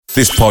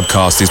This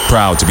podcast is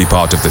proud to be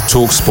part of the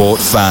TalkSport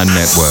Fan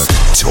Network.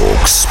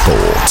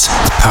 TalkSport.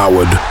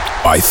 Powered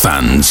by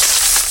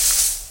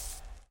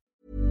fans.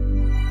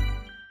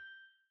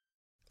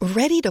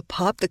 Ready to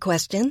pop the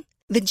question?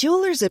 The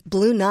jewelers at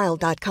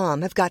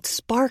BlueNile.com have got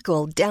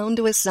sparkle down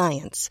to a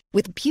science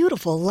with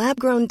beautiful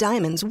lab-grown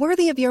diamonds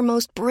worthy of your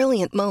most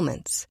brilliant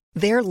moments.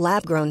 Their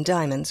lab-grown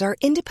diamonds are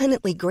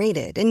independently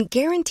graded and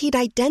guaranteed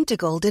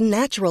identical to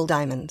natural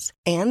diamonds.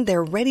 And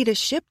they're ready to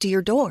ship to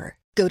your door.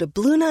 Go to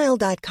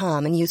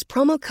BlueNile.com and use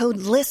promo code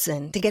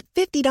LISTEN to get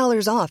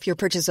 $50 off your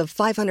purchase of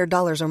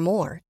 $500 or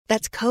more.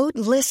 That's code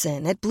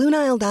LISTEN at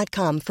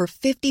BlueNile.com for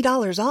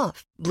 $50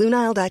 off.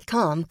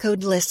 BlueNile.com,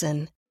 code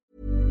LISTEN.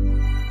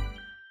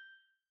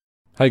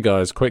 Hey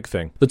guys, quick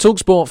thing. The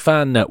TalkSport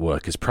Fan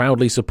Network is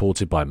proudly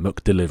supported by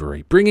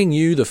McDelivery, bringing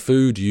you the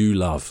food you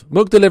love.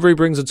 McDelivery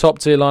brings a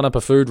top-tier lineup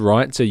of food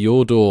right to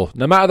your door.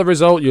 No matter the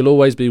result, you'll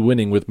always be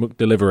winning with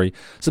McDelivery.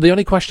 So the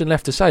only question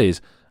left to say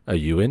is, are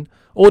you in?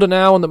 Order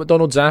now on the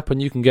McDonald's app and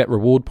you can get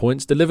reward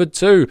points delivered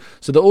too.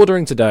 So the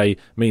ordering today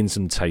means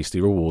some tasty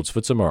rewards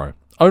for tomorrow.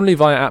 Only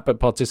via app at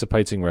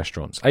participating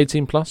restaurants.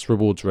 18 plus,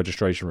 rewards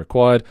registration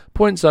required.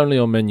 Points only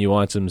on menu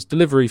items.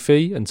 Delivery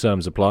fee and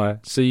terms apply.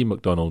 See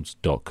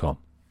mcdonalds.com.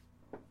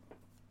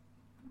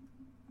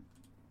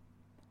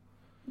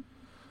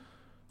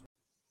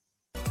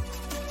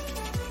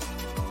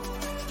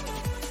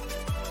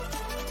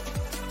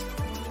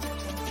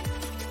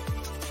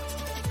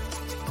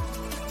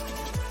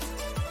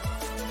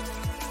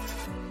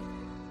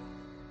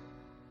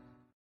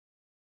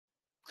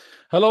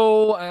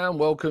 Hello and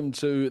welcome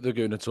to the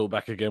Gooner Talk,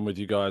 back again with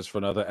you guys for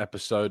another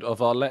episode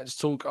of our Let's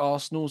Talk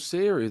Arsenal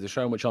series, the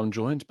show in which I'm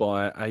joined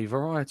by a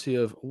variety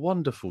of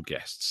wonderful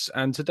guests,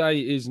 and today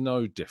is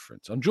no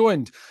different. I'm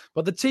joined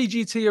by the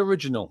TGT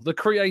original, the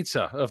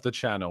creator of the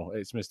channel.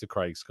 It's Mr.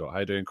 Craig Scott. How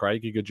you doing,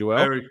 Craig? You good? You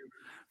well?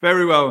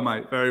 Very well,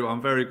 mate. Very well. I'm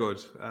very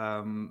good.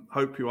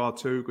 Hope you are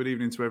too. Good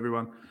evening to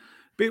everyone.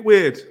 Bit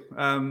weird.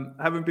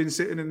 Haven't been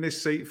sitting in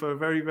this seat for a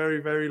very,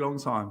 very, very long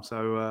time,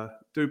 so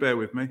do bear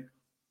with me.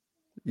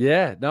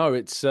 Yeah, no,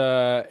 it's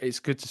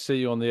good to see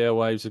you on the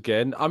airwaves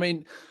again. I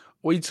mean,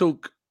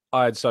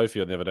 I had Sophie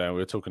on the other day and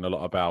we were talking a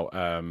lot about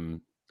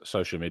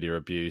social media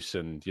abuse,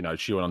 and, you know,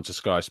 she went on to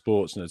Sky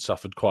Sports and had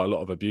suffered quite a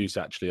lot of abuse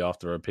actually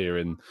after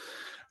appearing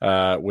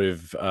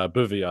with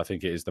Buvy, I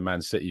think it is, the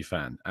Man City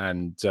fan.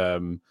 And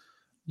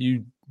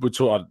you were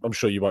talking, I'm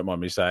sure you won't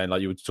mind me saying,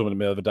 like you were talking to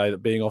me the other day,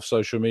 that being off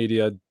social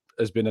media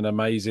has been an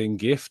amazing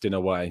gift in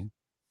a way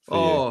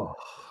for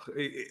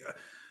you.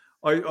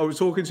 I was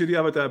talking to you the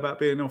other day about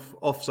being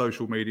off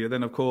social media.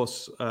 Then, of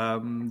course,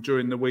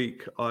 during the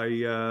week,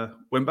 I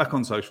went back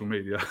on social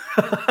media.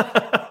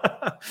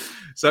 But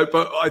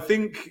I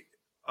think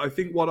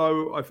what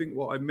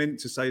I meant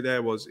to say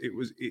there was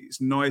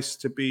it's nice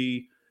to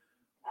be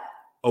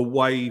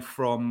away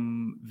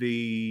from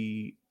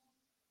the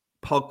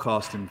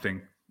podcasting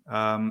thing.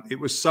 It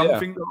was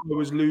something that I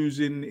was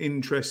losing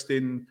interest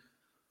in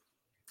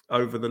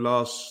over the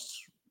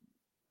last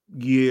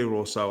year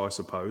or so, I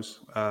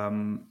suppose.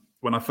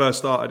 When I first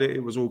started it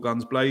was all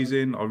guns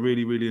blazing. I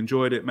really, really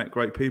enjoyed it, met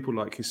great people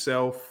like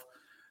yourself.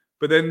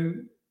 But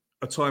then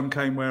a time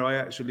came where I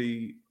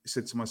actually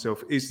said to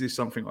myself, is this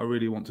something I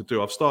really want to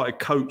do? I've started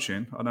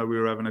coaching. I know we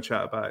were having a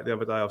chat about it the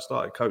other day. I've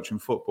started coaching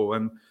football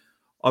and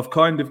I've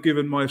kind of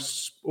given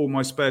all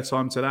my spare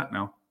time to that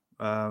now.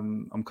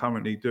 I'm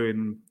currently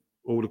doing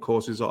all the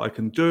courses that I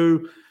can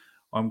do.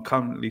 I'm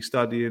currently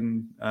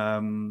studying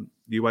the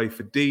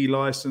UEFA D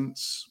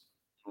license.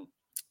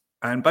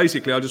 And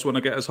basically, I just want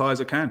to get as high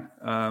as I can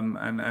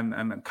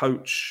and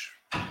coach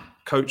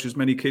as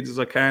many kids as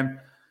I can,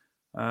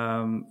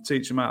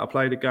 teach them how to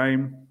play the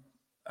game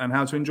and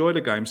how to enjoy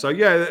the game. So,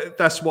 yeah,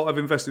 that's what I've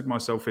invested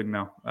myself in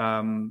now.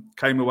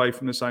 Came away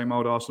from the same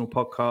old Arsenal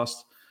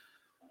podcast.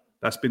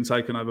 That's been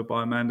taken over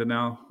by Amanda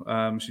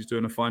now. She's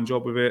doing a fine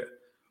job with it.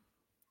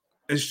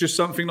 It's just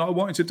something that I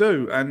wanted to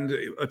do and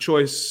a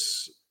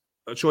choice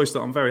that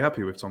I'm very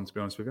happy with, Tom, to be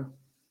honest with you.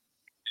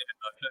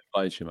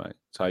 Yeah, you, mate.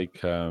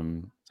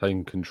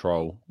 Taking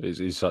control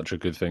is such a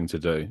good thing to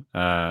do,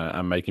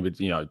 and making it.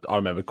 You know, I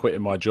remember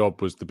quitting my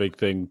job was the big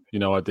thing. You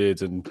know, I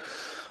did, and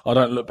I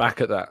don't look back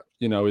at that,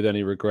 you know, with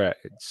any regret.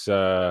 It's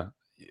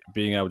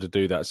being able to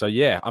do that. So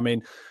yeah, I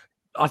mean,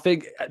 I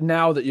think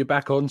now that you're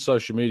back on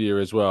social media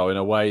as well, in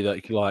a way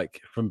that,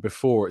 like, from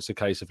before, it's a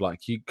case of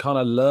like you kind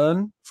of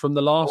learn from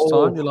the last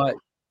time. You're like,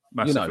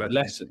 you know,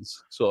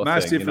 lessons sort of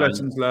massive thing,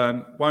 lessons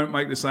learned. Won't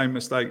make the same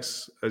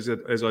mistakes as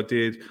I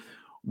did.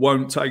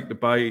 Won't take the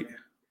bait.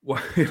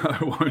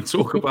 Won't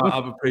talk about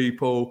other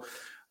people.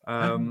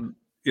 You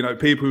know,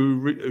 people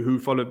who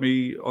followed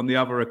me on the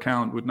other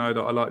account would know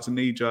that I like to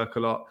knee jerk a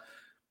lot,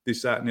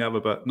 this, that, and the other.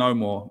 But no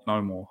more.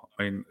 I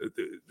mean,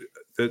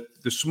 the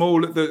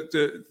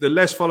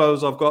less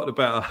followers I've got, the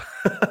better.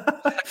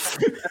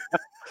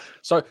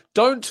 So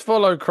don't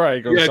follow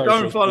Craig on social.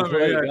 Don't follow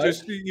me.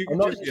 I'm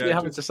not usually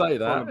having to say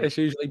that. It's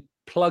usually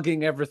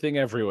plugging everything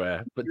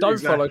everywhere. But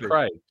don't follow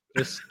Craig.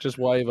 Just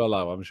wave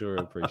hello. I'm sure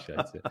he'll appreciate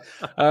it.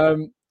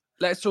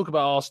 let's talk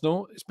about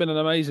Arsenal. It's been an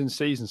amazing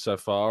season so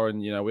far,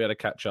 and we had a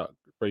catch up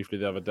briefly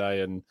the other day,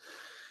 and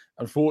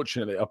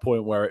unfortunately, at a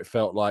point where it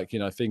felt like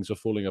things were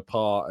falling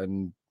apart,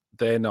 and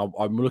then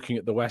I'm looking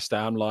at the West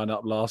Ham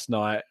lineup last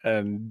night,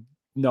 and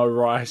no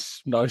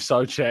Rice, no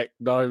Soucek,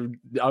 no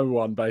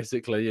one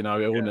basically.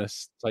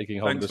 Illness taking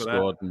hold of the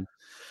squad, and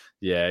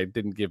it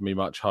didn't give me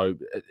much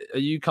hope. Are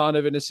you kind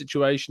of in a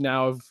situation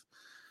now of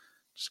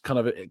just kind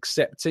of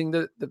accepting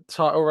that the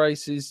title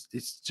race is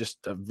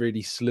just a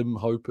really slim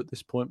hope at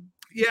this point?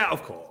 Yeah,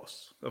 of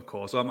course.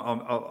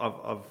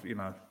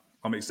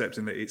 I'm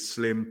accepting that it's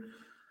slim.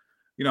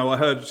 I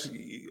heard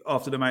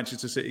after the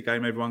Manchester City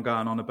game, everyone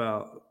going on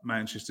about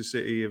Manchester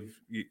City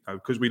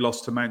because we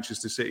lost to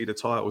Manchester City, the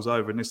title's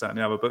over and this, that, and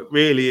the other. But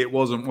really, it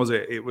wasn't, was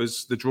it? It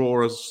was the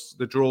draws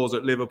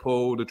at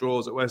Liverpool, the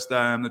draws at West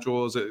Ham, the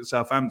draws at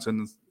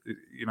Southampton.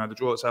 The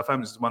draw at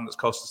Southampton is the one that's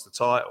cost us the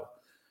title.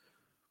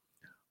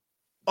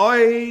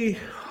 At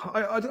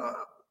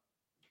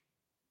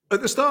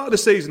the start of the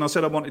season, I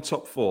said I wanted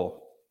top 4.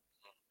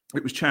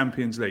 It was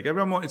Champions League.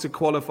 Everyone wanted to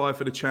qualify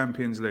for the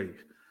Champions League.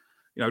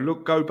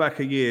 Go back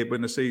a year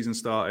when the season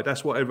started.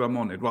 That's what everyone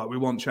wanted. Right, we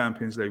want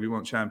Champions League. We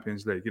want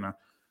Champions League.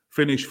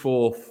 Finish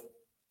 4th,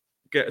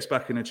 get us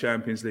back in the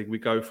Champions League. We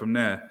go from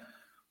there.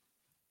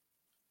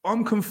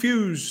 I'm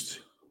confused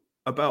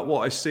about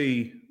what I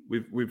see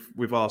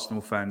with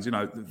Arsenal fans.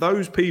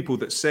 Those people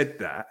that said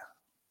that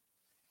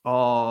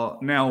are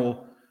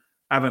now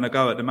having a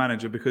go at the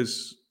manager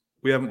because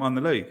we haven't won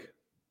the league.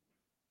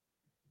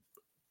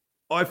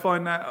 I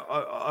find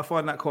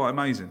that quite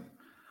amazing.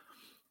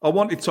 I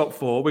wanted top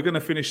 4. We're going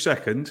to finish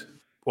second.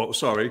 Well,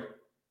 sorry,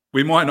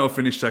 we might not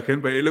finish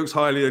second, but it looks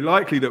highly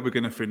likely that we're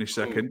going to finish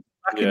second.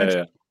 Back in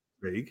the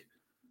league,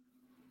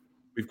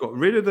 we've got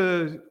rid of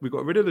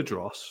the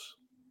dross.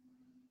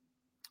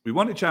 We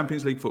wanted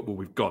Champions League football.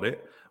 We've got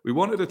it. We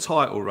wanted a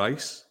title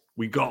race.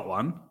 We got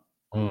one.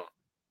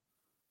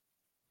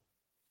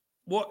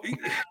 What?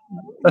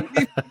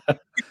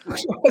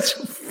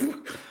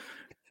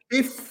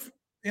 If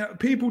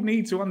people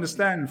need to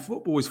understand,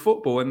 football is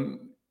football, and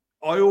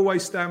I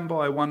always stand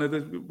by one of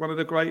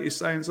the greatest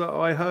sayings that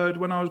I heard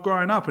when I was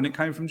growing up, and it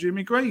came from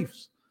Jimmy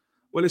Greaves.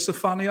 Well, it's a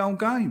funny old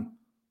game.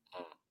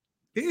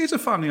 It is a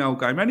funny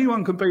old game.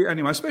 Anyone can beat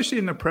anyone, especially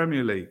in the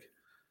Premier League.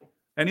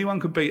 Anyone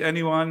can beat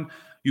anyone.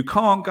 You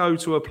can't go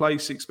to a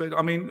place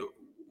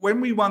when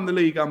we won the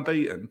league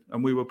unbeaten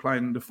and we were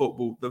playing the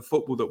football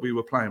that we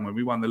were playing when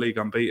we won the league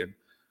unbeaten,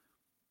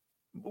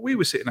 we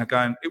were sitting there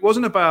going, it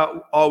wasn't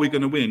about are we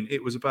going to win?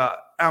 It was about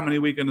how many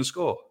are we going to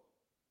score?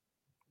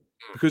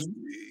 Because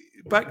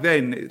back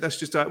then, that's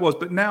just how it was.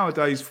 But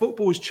nowadays,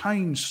 football has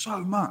changed so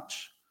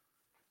much.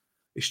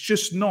 It's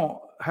just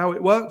not how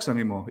it works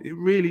anymore. It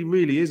really,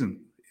 really isn't.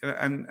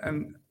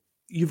 And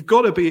you've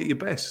got to be at your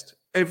best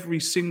every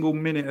single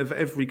minute of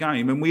every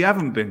game, and we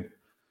haven't been.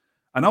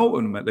 And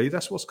ultimately,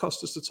 that's what's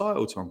cost us the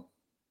title, Tom.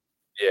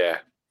 Yeah.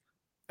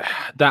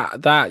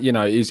 That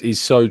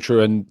is so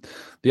true. And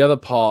the other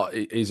part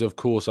is, of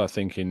course, I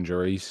think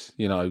injuries.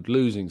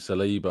 Losing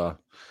Saliba,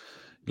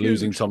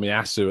 losing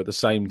Tomiyasu at the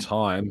same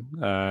time,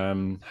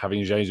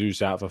 having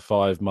Jesus out for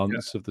 5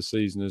 months of the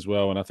season as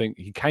well. And I think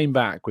he came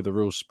back with a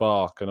real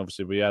spark. And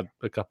obviously, we had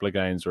a couple of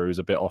games where he was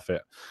a bit off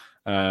it.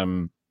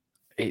 I'm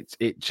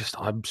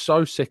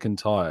so sick and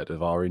tired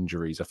of our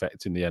injuries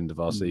affecting the end of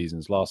our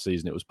seasons. Last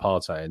season it was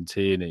Partey and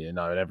Tierney, and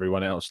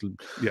everyone else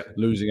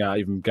losing out.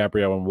 Even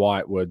Gabriel and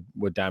White were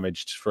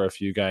damaged for a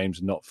few games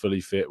and not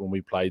fully fit when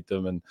we played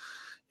them. And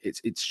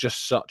it's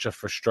just such a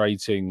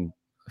frustrating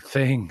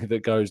thing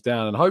that goes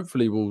down. And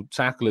hopefully we'll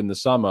tackle in the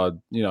summer,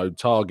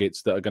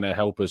 targets that are going to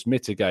help us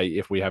mitigate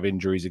if we have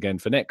injuries again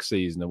for next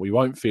season, and we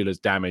won't feel as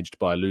damaged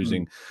by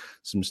losing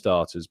some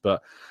starters.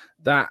 But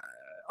that,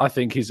 I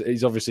think,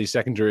 is obviously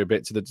secondary a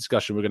bit to the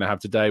discussion we're going to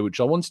have today, which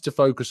I wanted to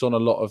focus on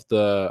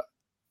a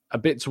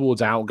bit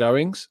towards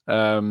outgoings,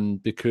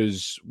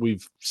 because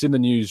we've seen the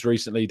news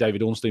recently.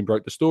 David Ornstein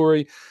broke the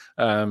story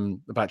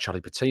about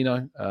Charlie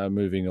Patino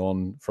moving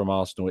on from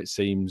Arsenal, it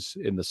seems,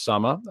 in the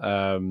summer.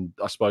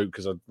 I spoke,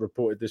 because I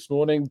reported this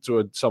morning,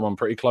 to someone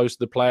pretty close to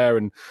the player,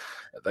 and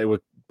they were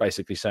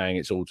basically saying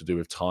it's all to do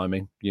with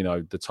timing.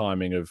 The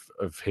timing of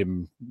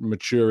him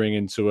maturing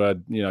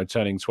into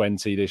turning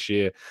 20 this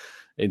year,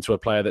 into a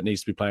player that needs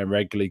to be playing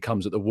regularly,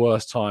 comes at the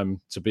worst time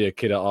to be a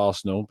kid at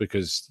Arsenal,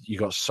 because you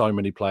got so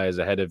many players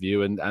ahead of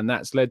you, and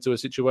that's led to a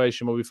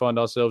situation where we find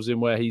ourselves in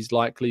where he's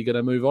likely going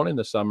to move on in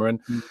the summer. And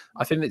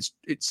I think it's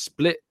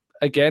split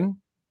again.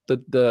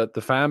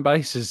 The fan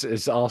base,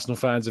 as Arsenal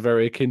fans are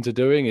very akin to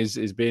doing,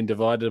 is being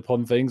divided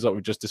upon things like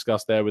we've just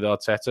discussed there with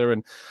Arteta.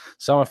 And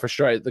some are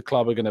frustrated the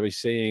club are going to be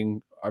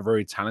seeing a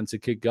very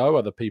talented kid go.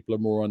 Other people are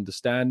more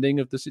understanding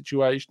of the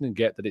situation and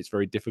get that it's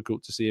very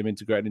difficult to see him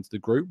integrated into the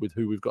group with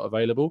who we've got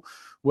available.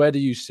 Where do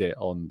you sit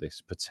on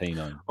this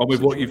Patino?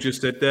 With what you've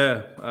just said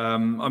there.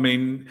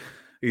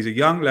 He's a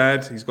young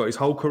lad. He's got his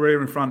whole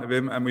career in front of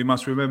him. And we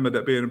must remember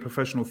that being a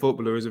professional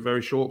footballer is a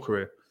very short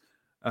career.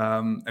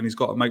 And he's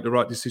got to make the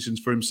right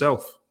decisions for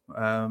himself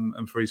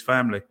and for his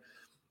family.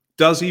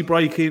 Does he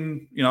break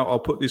in? I'll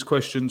put this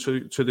question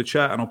to the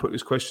chat, and I'll put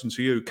this question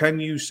to you. Can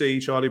you see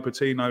Charlie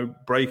Patino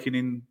breaking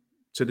in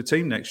to the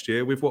team next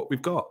year with what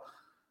we've got?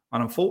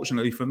 And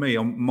unfortunately for me,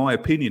 my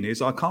opinion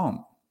is I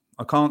can't.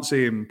 I can't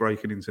see him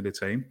breaking into the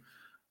team.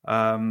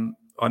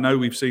 I know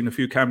we've seen a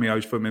few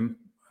cameos from him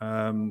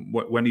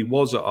when he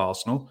was at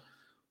Arsenal.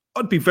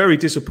 I'd be very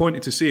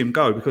disappointed to see him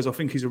go because I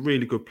think he's a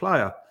really good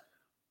player.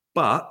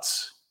 But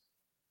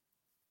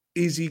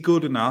is he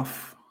good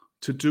enough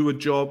to do a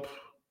job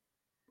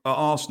at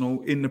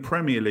Arsenal in the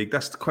Premier League?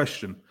 That's the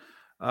question.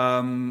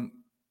 I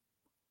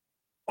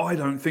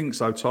don't think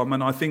so, Tom.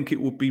 And I think it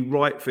would be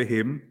right for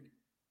him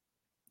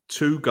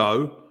to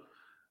go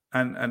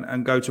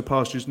and go to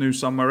pastures new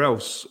somewhere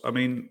else. I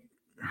mean,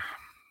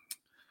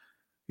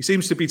 he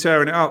seems to be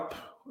tearing it up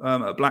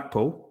at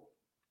Blackpool.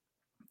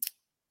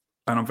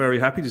 And I'm very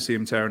happy to see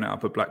him tearing it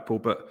up at Blackpool.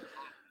 But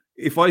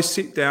if I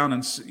sit down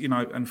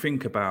and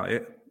think about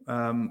it,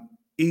 can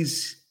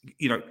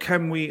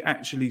we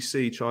actually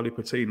see Charlie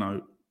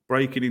Patino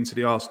breaking into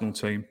the Arsenal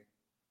team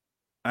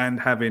and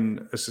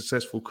having a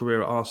successful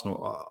career at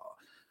Arsenal?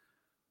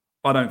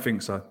 I don't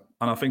think so.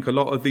 And I think a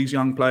lot of these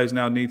young players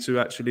now need to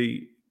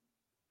actually,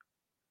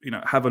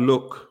 have a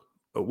look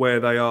at where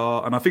they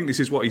are. And I think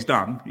this is what he's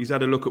done. He's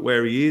had a look at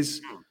where he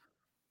is.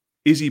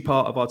 Is he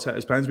part of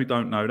Arteta's plans? We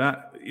don't know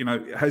that.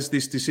 Has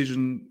this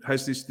decision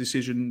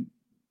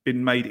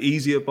been made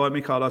easier by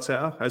Mikel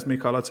Arteta? Has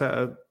Mikel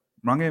Arteta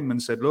rung him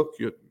and said, "Look,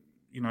 you're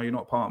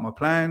not part of my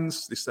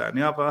plans, this, that, and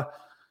the other,"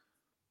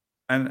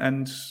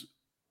 and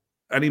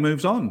he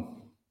moves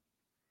on?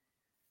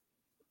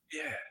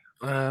 Yeah,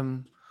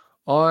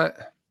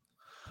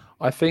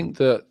 I think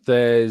that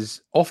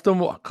there's often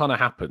what kind of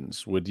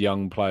happens with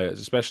young players,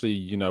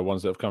 especially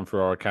ones that have come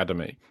through our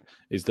academy,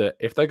 is that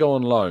if they go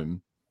on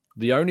loan,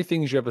 the only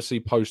things you ever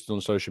see posted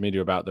on social media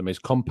about them is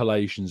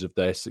compilations of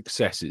their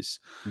successes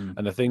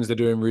and the things they're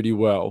doing really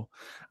well.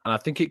 And I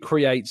think it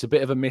creates a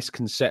bit of a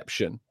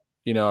misconception,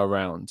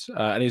 around.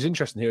 And it's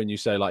interesting hearing you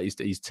say like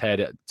he's teared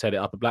it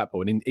up at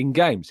Blackpool. And in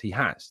games, he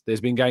has.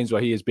 There's been games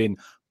where he has been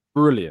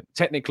brilliant,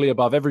 technically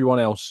above everyone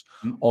else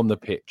on the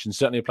pitch, and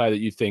certainly a player that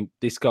you think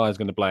this guy is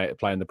going to play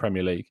in the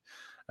Premier League,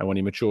 and when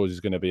he matures,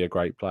 he's going to be a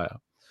great player.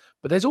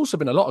 But there's also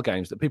been a lot of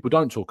games that people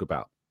don't talk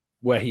about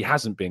where he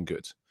hasn't been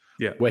good.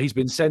 Yeah. Where he's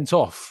been sent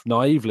off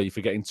naively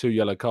for getting 2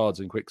 yellow cards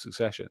in quick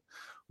succession,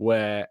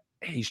 where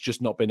he's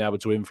just not been able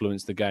to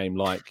influence the game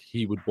like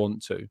he would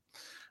want to.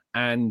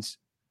 And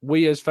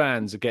we as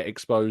fans get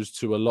exposed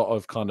to a lot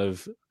of kind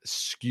of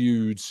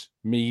skewed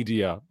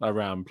media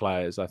around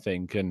players, I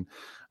think. And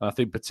I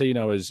think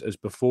Patino has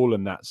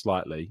befallen that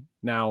slightly.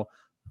 Now,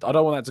 I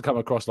don't want that to come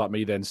across like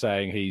me then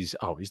saying he's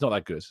not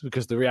that good,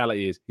 because the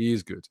reality is he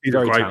is good. He's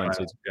very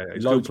talented,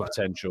 loads of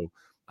potential,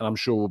 and I'm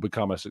sure will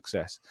become a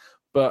success.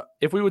 But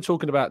if we were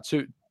talking about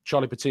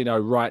Charlie Patino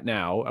right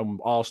now and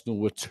Arsenal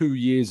were 2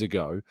 years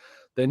ago,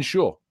 then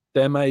sure,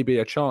 there may be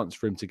a chance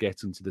for him to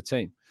get into the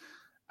team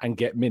and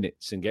get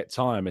minutes and get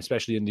time,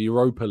 especially in the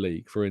Europa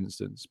League, for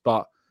instance.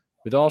 But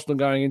with Arsenal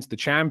going into the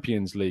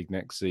Champions League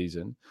next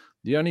season,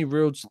 the only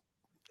real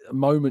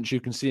moments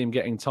you can see him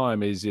getting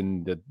time is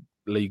in the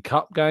League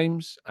Cup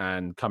games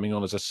and coming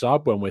on as a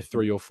sub when we're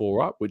 3 or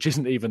 4 up, which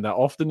isn't even that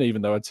often,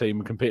 even though a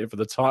team competing for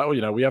the title.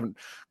 We haven't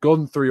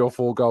gone 3 or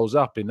 4 goals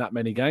up in that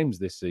many games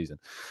this season.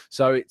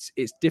 So it's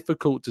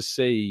difficult to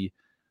see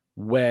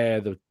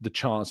where the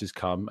chances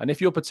come. And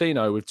if you're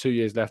Patino with 2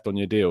 years left on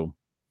your deal,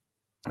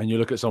 and you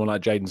look at someone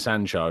like Jadon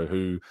Sancho,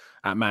 who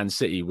at Man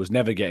City was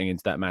never getting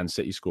into that Man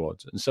City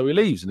squad. And so he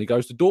leaves and he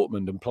goes to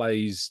Dortmund and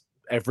plays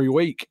every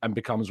week and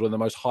becomes one of the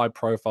most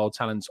high-profile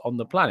talents on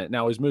the planet.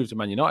 Now, his move to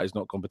Man United has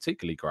not gone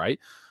particularly great,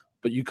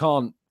 but you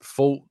can't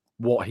fault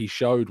what he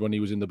showed when he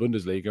was in the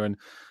Bundesliga. And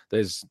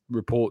there's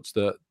reports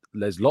that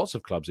there's lots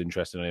of clubs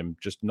interested in him,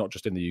 not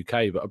just in the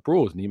UK, but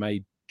abroad, and he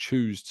may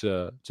choose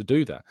to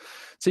do that.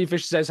 T.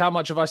 Fisher says, how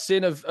much have I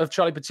seen of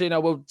Charlie Patino?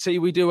 Well, T,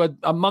 we do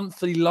a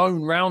monthly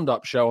loan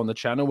roundup show on the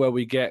channel where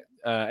we get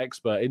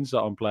expert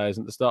insight on players.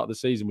 At the start of the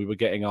season, we were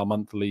getting our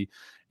monthly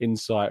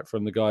insight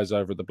from the guys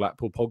over at the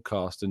Blackpool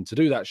podcast. And to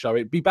do that show,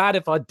 it'd be bad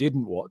if I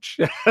didn't watch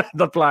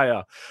the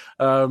player.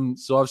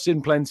 So I've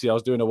seen plenty. I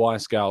was doing a Y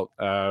Scout.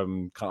 I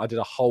did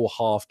a whole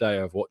half day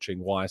of watching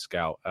Y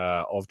Scout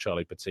of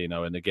Charlie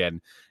Patino. And again,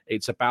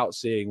 it's about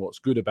seeing what's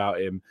good about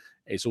him.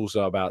 It's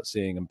also about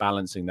seeing and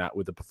balancing that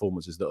with the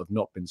performances that have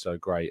not been so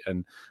great.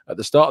 And at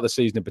the start of the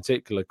season in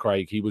particular,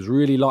 Craig, he was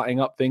really lighting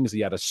up things.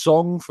 He had a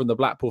song from the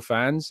Blackpool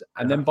fans.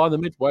 And then by the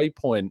midway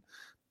point,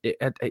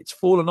 it's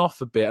fallen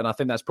off a bit. And I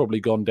think that's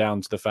probably gone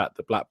down to the fact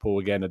that Blackpool,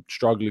 again, are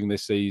struggling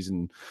this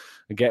season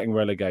and getting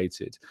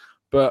relegated.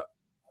 But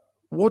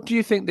what do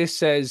you think this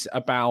says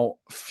about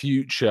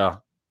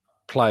future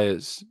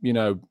players?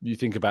 You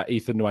think about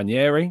Ethan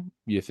Nwaneri,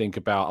 you think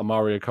about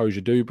Amario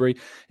Koja-Dubry.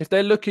 If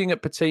they're looking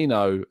at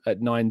Patino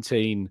at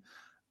 19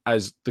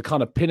 as the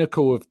kind of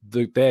pinnacle of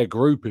their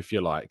group, if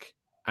you like,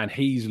 and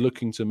he's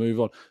looking to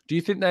move on, do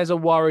you think there's a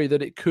worry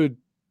that it could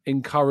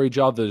encourage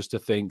others to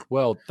think,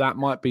 well, that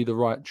might be the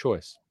right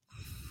choice?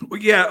 Well,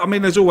 yeah, I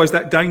mean, there's always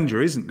that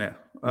danger, isn't there?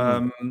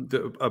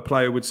 that a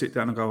player would sit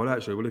down and go, well,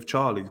 actually, if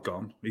Charlie's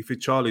gone, if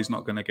Charlie's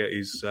not going to get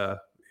his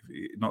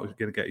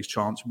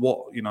chance,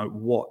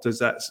 what does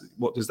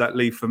that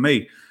leave for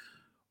me?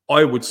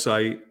 I would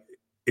say,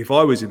 if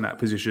I was in that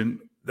position,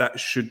 that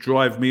should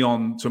drive me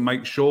on to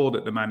make sure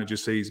that the manager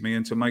sees me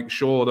and to make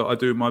sure that I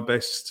do my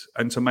best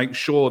and to make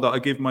sure that I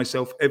give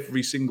myself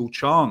every single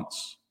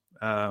chance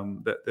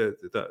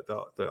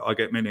that I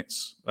get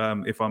minutes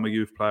if I'm a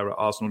youth player at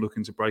Arsenal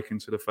looking to break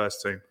into the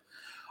first team.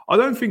 I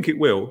don't think it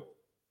will.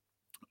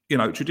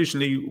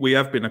 Traditionally, we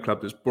have been a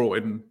club that's brought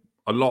in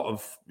a lot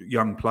of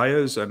young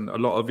players, and a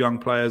lot of young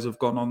players have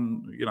gone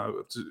on,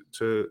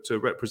 to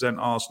represent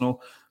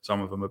Arsenal.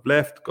 Some of them have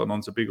left, gone on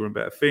to bigger and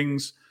better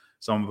things.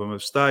 Some of them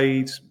have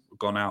stayed,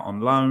 gone out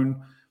on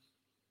loan.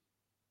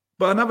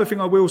 But another thing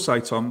I will say,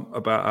 Tom,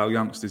 about our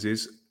youngsters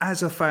is,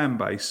 as a fan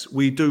base,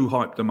 we do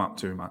hype them up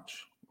too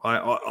much.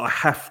 I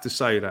have to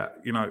say that.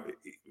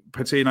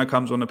 Patino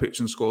comes on the pitch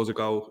and scores a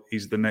goal.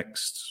 He's the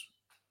next,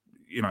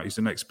 he's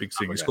the next big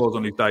thing. He scores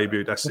on his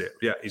debut. That's it.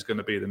 Yeah, he's going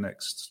to be the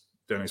next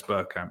Dennis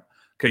Bergkamp.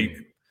 Keep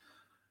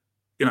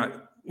him.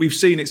 We've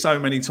seen it so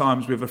many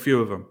times with a few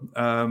of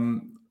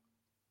them.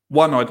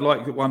 One I'd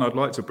like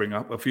to bring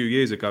up a few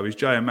years ago is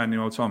J.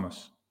 Emmanuel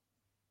Thomas.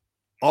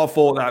 I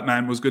thought that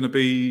man was going to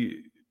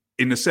be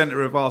in the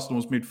centre of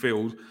Arsenal's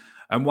midfield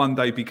and one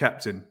day be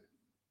captain.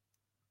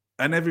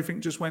 And everything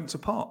just went to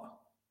pot.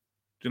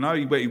 He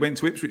went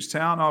to Ipswich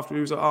Town after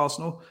he was at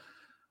Arsenal.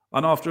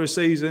 And after a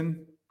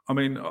season, I've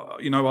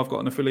got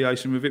an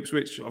affiliation with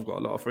Ipswich. I've got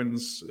a lot of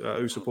friends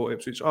who support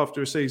Ipswich.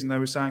 After a season, they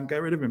were saying,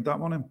 get rid of him, don't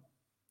want him.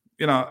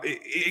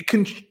 It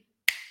can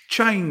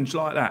change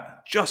like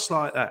that, just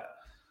like that.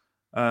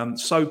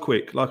 So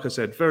quick. Like I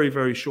said, very,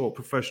 very short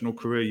professional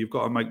career. You've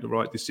got to make the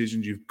right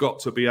decisions. You've got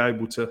to be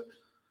able to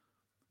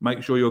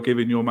make sure you're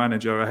giving your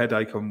manager a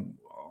headache on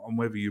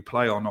whether you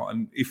play or not.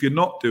 And if you're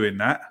not doing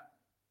that,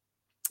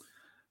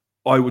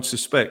 I would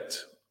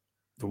suspect,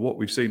 for what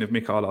we've seen of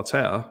Mikel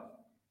Arteta,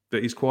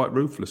 that he's quite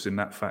ruthless in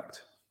that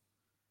fact.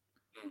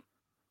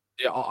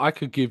 Yeah, I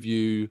could give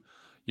you,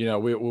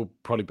 we'll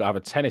probably have a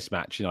tennis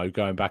match,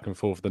 going back and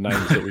forth the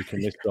names that we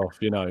can list off,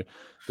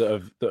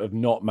 that have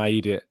not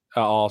made it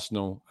at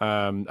Arsenal.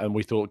 And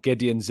we thought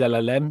Gideon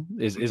Zelalem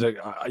is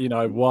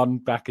a one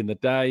back in the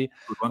day.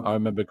 I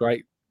remember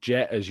great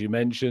Jet, as you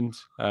mentioned.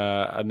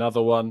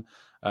 Another one,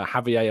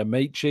 Javier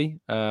Amici.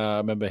 I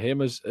remember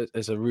him as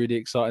a really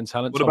exciting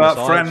talent. What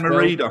about Fran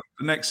Merida,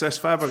 the next Cesc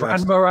Fabregas?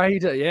 Fran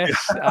Merida, yes,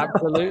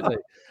 absolutely.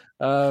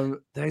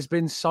 There's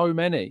been so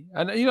many.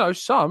 And,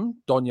 some,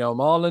 Doniel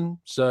Marlon,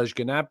 Serge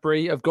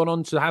Gnabry, have gone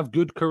on to have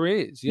good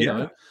careers,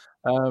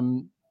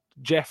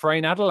 Jeff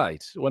Rain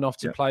Adelaide went off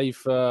to play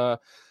for,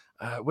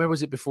 where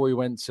was it before he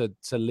went to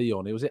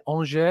Lyon? Was it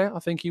Angers, I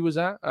think he was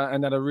at,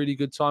 and had a really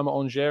good time at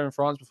Angers in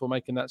France before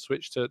making that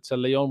switch to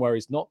Lyon, where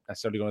he's not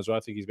necessarily gone as well. I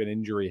think he's been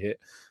injury hit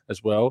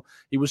as well.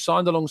 He was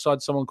signed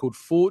alongside someone called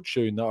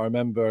Fortune that I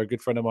remember a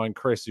good friend of mine,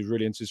 Chris, who's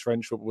really into his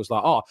French football, was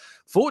like,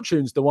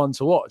 Fortune's the one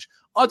to watch.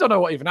 I don't know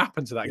what even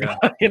happened to that guy.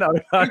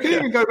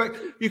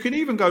 You can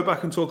even go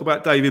back and talk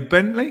about David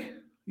Bentley.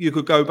 You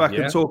could go back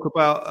and talk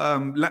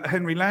about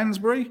Henry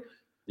Lansbury.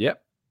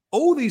 Yep.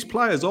 All these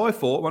players, I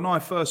thought, when I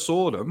first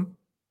saw them,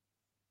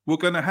 were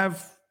going to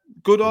have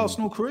good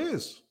Arsenal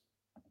careers.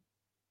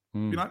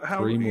 But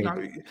how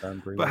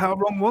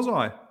wrong was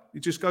I? It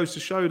just goes to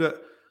show that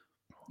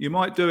you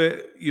might do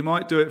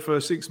it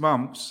for 6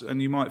 months,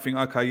 and you might think,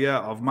 okay,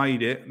 yeah, I've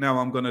made it. Now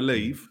I'm going to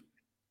leave,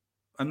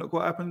 and look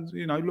what happened.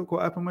 Look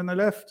what happened when they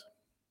left.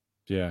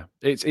 Yeah,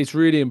 it's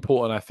really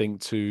important, I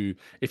think,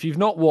 if you've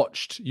not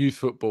watched youth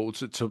football,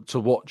 to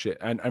watch it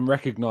and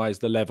recognise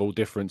the level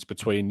difference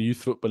between youth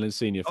football and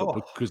senior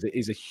football, because it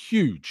is a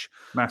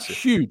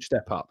massive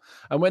step up.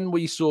 And when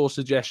we saw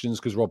suggestions,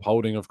 because Rob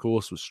Holding, of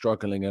course, was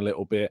struggling a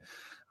little bit,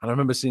 and I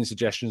remember seeing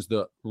suggestions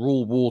that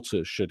Raul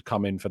Waters should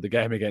come in for the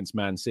game against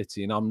Man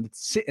City, and I'm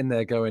sitting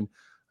there going,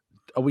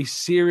 are we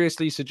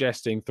seriously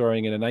suggesting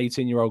throwing in an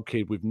 18-year-old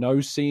kid with no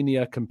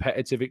senior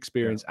competitive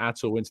experience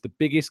at all into the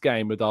biggest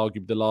game with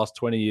arguably the last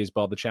 20 years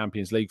by the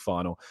Champions League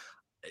final?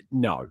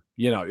 No,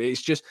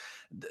 he's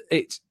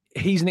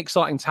an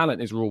exciting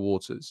talent, is Raul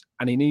Waters,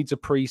 and he needs a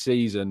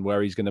pre-season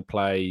where he's going to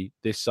play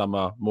this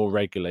summer more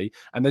regularly.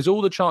 And there's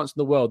all the chance in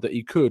the world that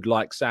he could,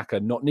 like Saka,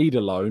 not need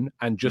a loan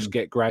and just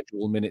get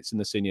gradual minutes in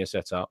the senior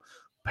setup.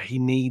 But he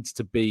needs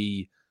to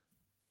be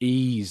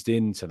eased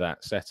into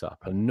that setup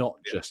and not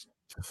just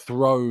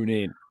thrown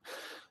in.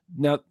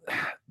 Now,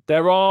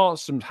 there are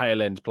some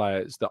Hale end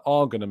players that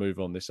are going to move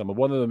on this summer.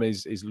 One of them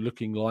is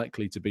looking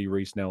likely to be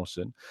Reece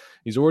Nelson.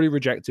 He's already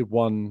rejected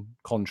one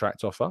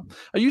contract offer.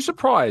 Are you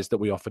surprised that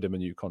we offered him a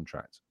new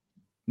contract?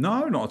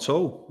 No, not at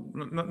all.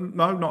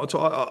 No, not at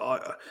all.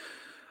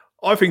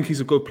 I think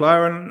he's a good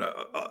player, and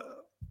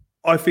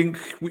I think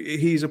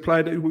he's a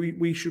player that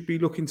we should be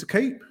looking to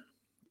keep.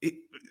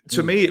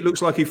 To me, it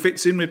looks like he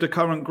fits in with the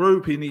current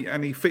group,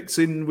 and he fits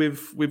in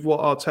with what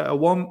Arteta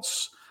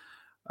wants.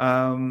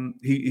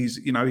 He's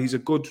a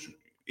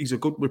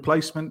good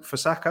replacement for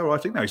Saka. I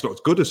think now he's not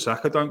as good as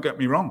Saka. Don't get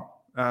me wrong,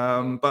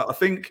 but I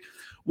think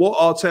what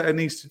Arteta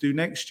needs to do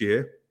next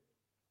year,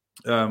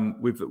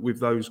 with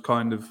those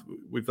kind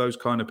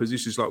of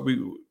positions,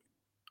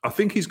 I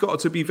think he's got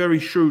to be very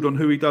shrewd on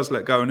who he does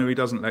let go and who he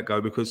doesn't let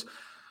go, because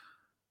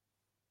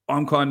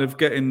I've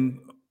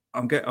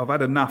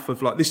had enough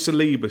of like this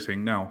Saliba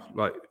thing now.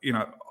 Like,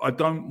 I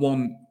don't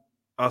want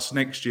us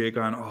next year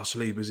going, oh,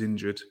 Saliba's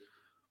injured.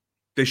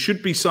 There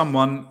should be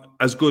someone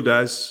as good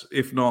as,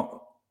 if not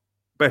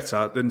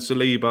better than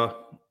Saliba,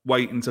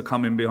 waiting to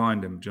come in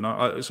behind him. Do you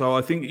know? So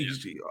I think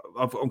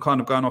I'm kind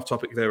of going off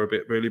topic there a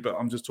bit, really, but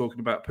I'm just talking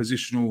about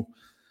positional,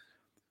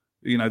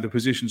 the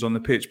positions on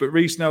the pitch. But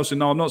Reece Nelson,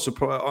 no, I'm not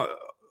surprised.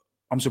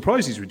 I'm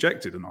surprised he's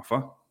rejected an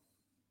offer,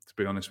 to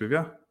be honest with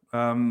you.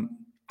 I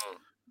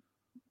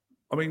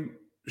mean,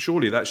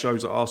 surely that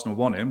shows that Arsenal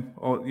want him,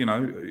 or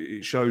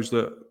it shows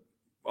that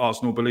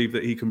Arsenal believe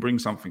that he can bring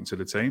something to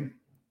the team.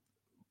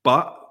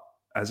 But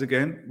as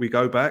again, we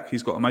go back,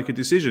 he's got to make a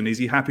decision. Is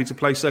he happy to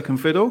play second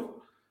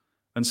fiddle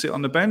and sit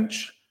on the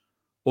bench,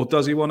 or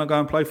does he want to go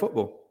and play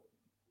football?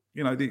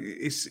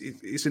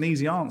 It's an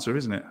easy answer,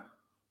 isn't it?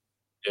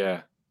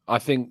 Yeah, I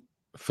think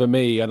for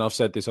me, and I've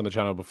said this on the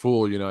channel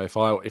before, if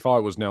I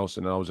was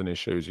Nelson and I was in his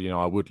shoes,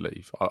 I would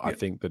leave. I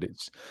think that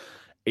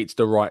it's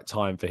the right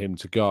time for him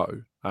to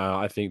go.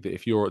 I think that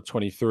if you're at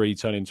 23,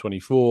 turning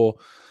 24,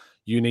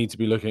 you need to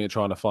be looking at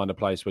trying to find a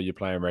place where you're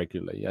playing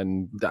regularly.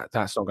 And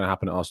that's not going to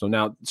happen at Arsenal.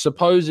 Now,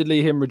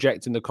 supposedly him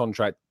rejecting the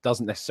contract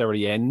doesn't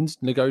necessarily end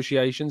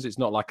negotiations. It's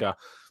not like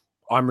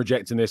I'm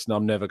rejecting this and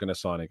I'm never going to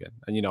sign again.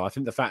 And, I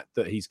think the fact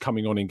that he's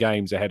coming on in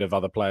games ahead of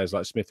other players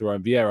like Smith Rowe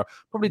and Vieira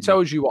probably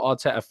tells you what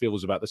Arteta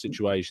feels about the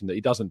situation, that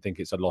he doesn't think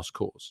it's a lost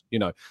cause,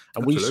 And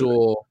Absolutely. We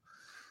saw,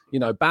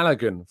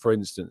 Balogun, for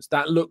instance,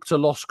 that looked a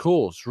lost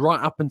cause right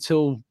up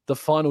until the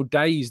final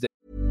days.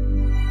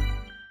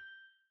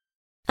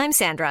 I'm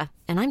Sandra,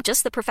 and I'm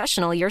just the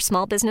professional your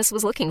small business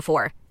was looking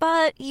for.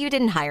 But you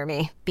didn't hire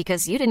me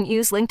because you didn't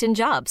use LinkedIn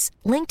Jobs.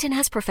 LinkedIn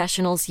has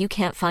professionals you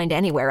can't find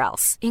anywhere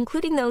else,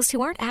 including those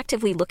who aren't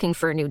actively looking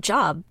for a new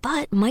job,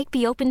 but might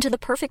be open to the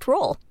perfect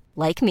role,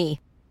 like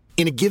me.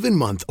 In a given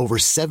month, over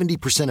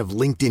 70% of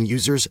LinkedIn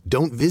users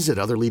don't visit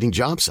other leading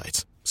job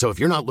sites. So if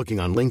you're not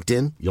looking on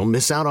LinkedIn, you'll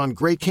miss out on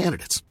great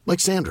candidates like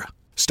Sandra.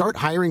 Start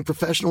hiring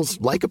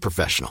professionals like a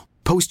professional.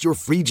 Post your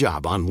free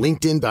job on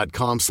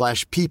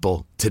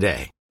linkedin.com/people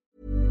today.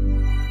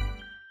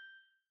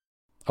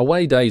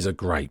 Away days are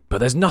great, but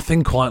there's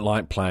nothing quite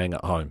like playing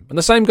at home. And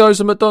the same goes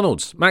to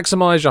McDonald's.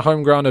 Maximise your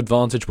home ground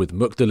advantage with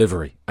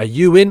McDelivery. Are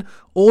you in?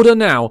 Order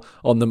now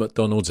on the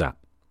McDonald's app.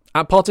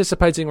 At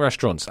participating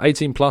restaurants,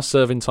 18 plus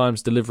serving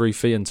times, delivery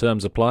fee and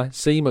terms apply.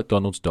 See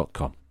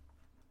mcdonalds.com.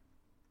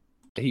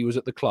 He was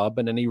at the club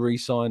and then he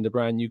re-signed a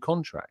brand new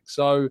contract.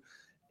 So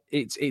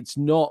it's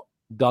not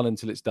done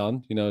until it's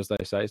done, as they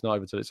say. It's not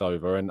over till it's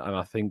over. And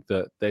I think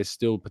that there's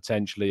still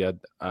potentially a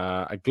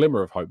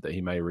glimmer of hope that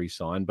he may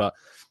re-sign. But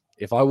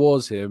if I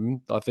was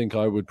him, I think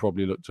I would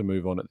probably look to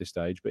move on at this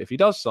stage. But if he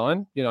does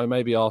sign,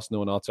 maybe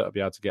Arsenal and Arteta will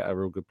be able to get a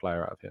real good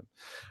player out of him.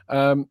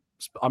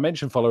 I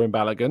mentioned following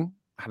Balogun.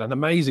 Had an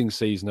amazing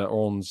season at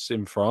Reims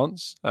in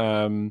France.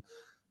 18,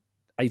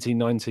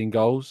 19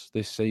 goals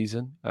this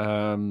season.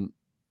 And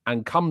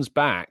comes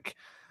back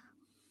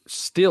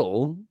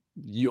still,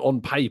 you on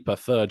paper,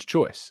 third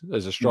choice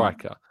as a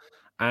striker.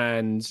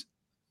 And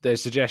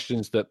there's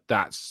suggestions that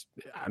that's,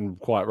 and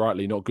quite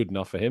rightly, not good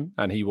enough for him,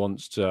 and he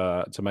wants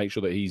to make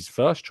sure that he's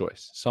first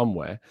choice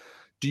somewhere.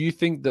 Do you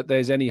think that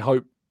there's any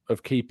hope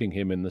of keeping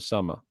him in the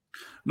summer?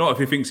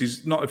 Not if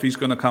he's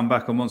going to come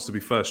back and wants to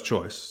be first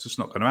choice. It's just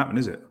not going to happen,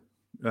 is it?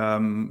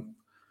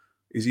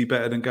 Is he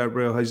better than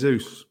Gabriel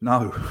Jesus?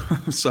 No.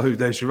 So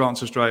there's your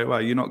answer straight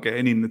away. You're not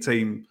getting in the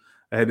team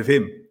ahead of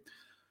him.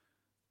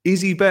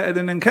 Is he better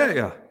than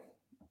Nketiah?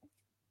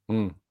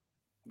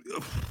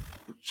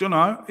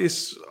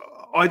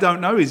 I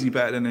don't know. Is he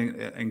better than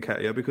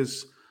Nketiah?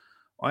 Because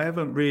I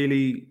haven't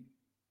really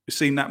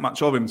seen that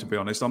much of him, to be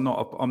honest. I'm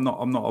not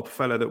a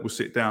fella that will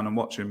sit down and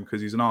watch him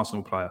because he's an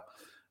Arsenal player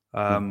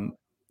on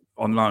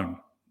loan.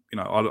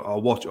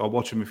 I'll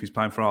watch him if he's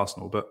playing for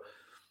Arsenal, but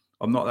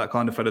I'm not that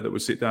kind of fella that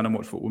would sit down and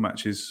watch football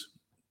matches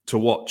to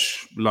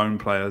watch loan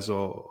players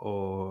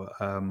or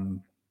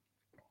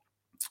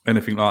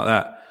anything like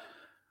that.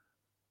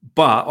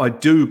 But I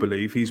do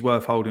believe he's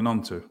worth holding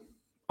on to.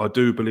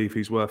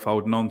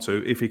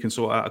 If he can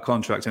sort out a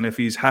contract, and if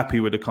he's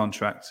happy with the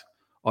contract,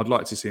 I'd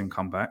like to see him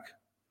come back.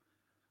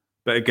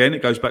 But again,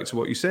 it goes back to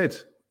what you said.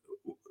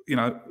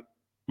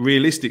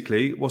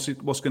 Realistically, what's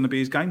going to be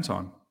his game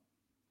time?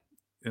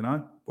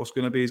 What's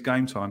going to be his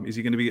game time? Is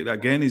he going to be,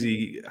 again, is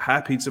he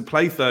happy to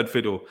play third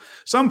fiddle?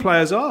 Some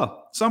players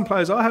are. Some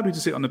players are happy to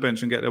sit on the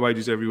bench and get their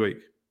wages every week.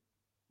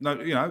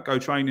 Go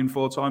training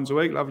 4 times a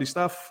week, lovely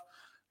stuff.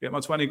 Get my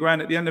 20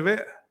 grand at the end of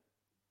it.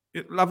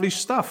 Lovely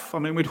stuff.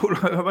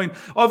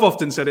 I've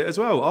often said it as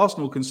well.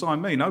 Arsenal can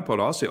sign me, no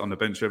problem. I'll sit on the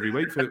bench every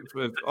week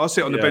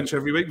the bench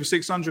every week for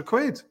 600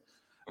 quid,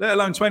 let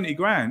alone 20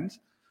 grand.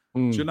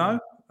 Do you know?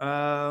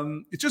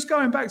 It's just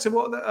going back to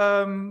what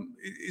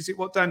is it?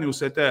 What Daniel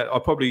said there. I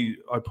probably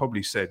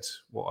said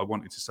what I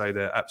wanted to say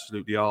there.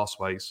 Absolutely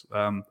arseways.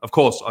 Of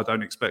course, I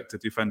don't expect a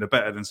defender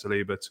better than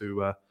Saliba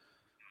to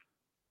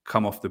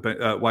come off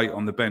the wait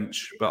on the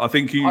bench. But I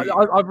think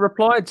I've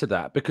replied to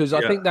that because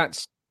I think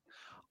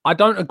I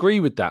don't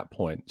agree with that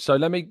point. So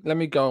let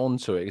me go on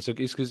to it.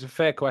 It's a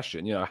fair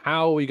question.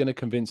 How are we going to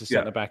convince a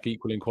centre back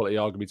equal in quality,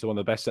 arguably to one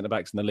of the best centre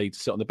backs in the league, to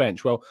sit on the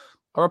bench? Well,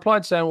 I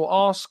replied saying, well,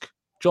 ask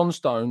John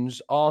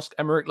Stones, ask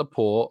Emerick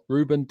Laporte,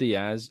 Ruben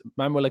Diaz,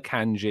 Manuel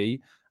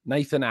Akanji,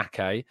 Nathan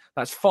Ake.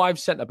 That's 5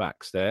 centre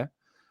backs there,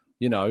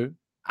 and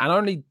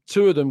only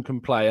 2 of them can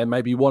play, and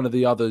maybe one of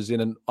the others in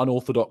an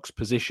unorthodox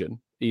position,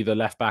 either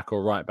left back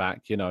or right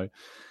back.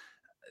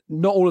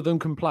 Not all of them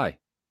can play.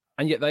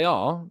 And yet they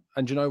are.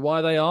 And do you know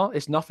why they are?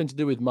 It's nothing to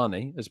do with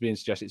money, as being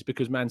suggested. It's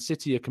because Man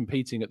City are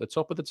competing at the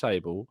top of the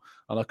table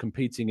and are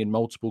competing in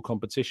multiple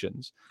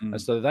competitions. And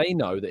so they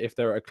know that if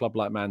they're at a club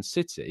like Man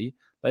City,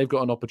 they've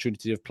got an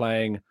opportunity of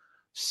playing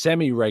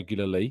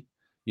semi-regularly,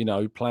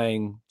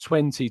 playing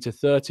 20 to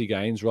 30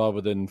 games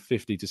rather than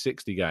 50 to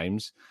 60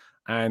 games,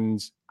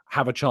 and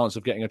have a chance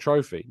of getting a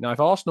trophy. Now, if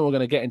Arsenal are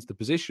going to get into the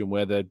position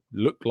where they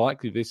look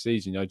likely this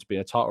season, to be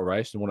in a title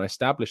race and want to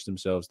establish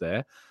themselves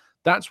there,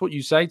 that's what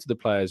you say to the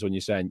players when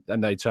you're saying,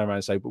 and they turn around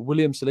and say, but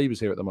William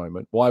Saliba's here at the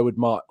moment. Why would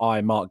Mark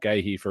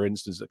Gahey, for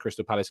instance, at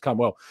Crystal Palace come?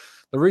 Well,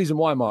 the reason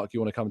why, Mark, you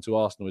want to come to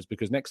Arsenal is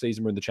because next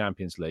season we're in the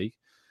Champions League,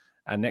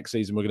 and next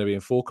season we're going to be in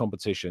 4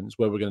 competitions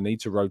where we're going to need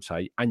to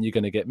rotate, and you're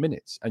going to get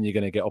minutes and you're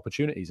going to get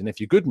opportunities. And if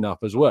you're good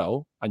enough as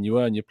well and you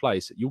earn your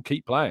place, you'll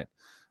keep playing.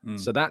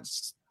 So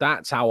that's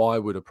how I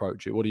would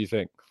approach it. What do you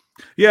think?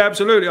 Yeah,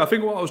 absolutely. I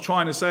think what I was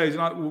trying to say is,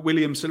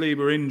 William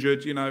Saliba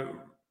injured,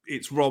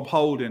 it's Rob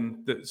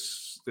Holding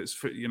that's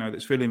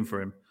filling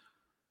for him.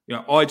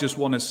 I just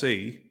want to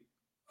see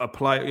a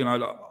player.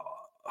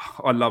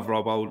 I love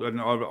Rob Holding.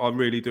 I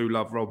really do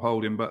love Rob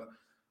Holding. But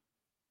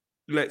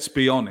let's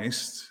be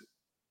honest.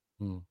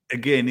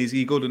 Again, is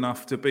he good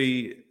enough to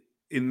be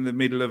in the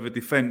middle of a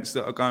defence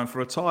that are going for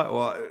a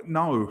title?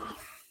 No.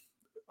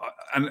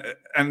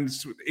 And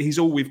he's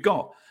all we've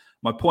got.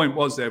 My point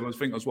was there. I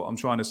think that's what I'm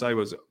trying to say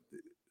was,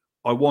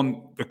 I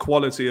want the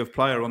quality of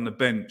player on the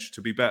bench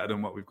to be better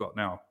than what we've got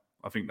now.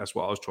 I think that's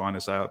what I was trying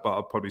to say, but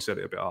I probably said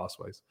it a bit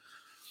arseways.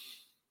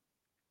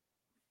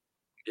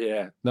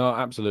 Yeah, no,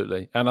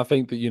 absolutely. And I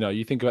think that,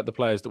 you think about the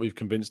players that we've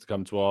convinced to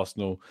come to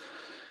Arsenal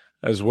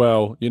as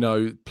well,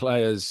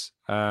 players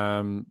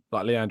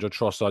like Leandro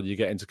Trossard, you're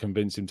getting to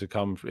convince him to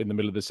come in the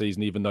middle of the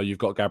season, even though you've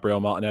got Gabriel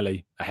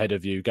Martinelli ahead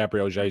of you,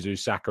 Gabriel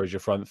Jesus, Saka as your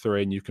front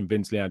 3, and you've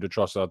convinced Leandro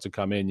Trossard to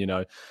come in.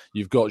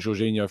 You've got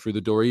Jorginho through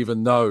the door,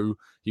 even though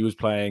he was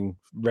playing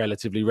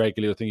relatively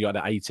regularly. I think you had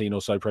 18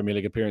 or so Premier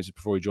League appearances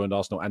before he joined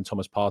Arsenal, and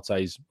Thomas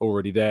Partey's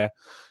already there,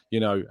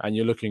 and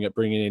you're looking at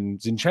bringing in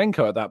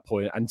Zinchenko at that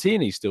point, and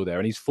Tierney's still there,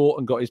 and he's fought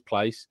and got his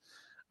place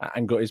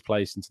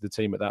into the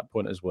team at that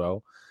point as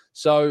well.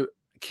 So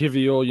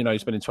Kivior,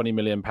 spending £20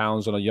 million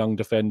on a young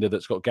defender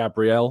that's got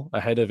Gabriel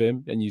ahead of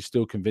him, and you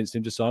still convinced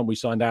him to sign. We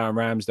signed Aaron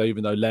Ramsdale,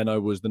 even though Leno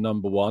was the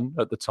number 1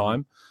 at the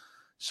time.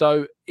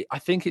 So I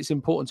think it's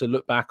important to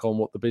look back on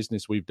what the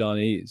business we've done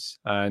is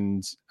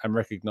and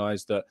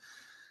recognise that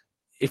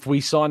if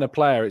we sign a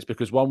player, it's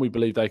because, one, we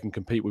believe they can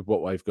compete with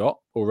what we've got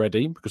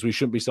already, because we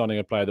shouldn't be signing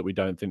a player that we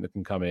don't think that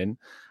can come in.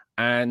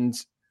 And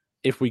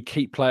if we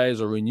keep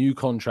players or renew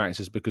contracts,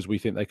 it's because we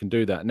think they can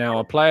do that. Now,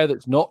 a player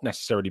that's not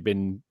necessarily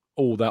been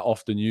all that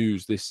often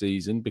used this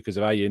season because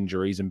of A,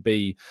 injuries, and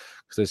B,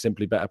 because there's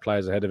simply better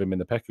players ahead of him in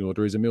the pecking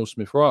order, is Emile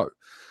Smith-Rowe.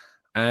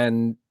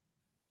 And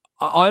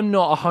I'm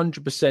not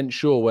 100%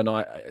 sure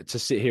to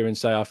sit here and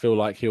say I feel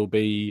like he'll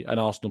be an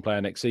Arsenal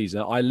player next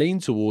season. I lean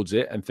towards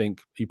it and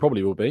think he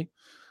probably will be.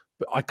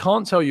 But I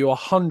can't tell you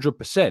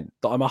 100%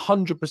 that I'm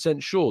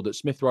 100% sure that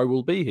Smith-Rowe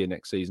will be here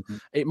next season.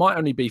 It might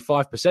only be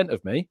 5%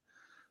 of me,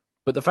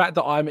 but the fact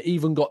that I'm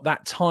even got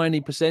that tiny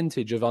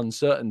percentage of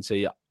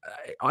uncertainty,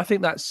 I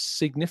think that's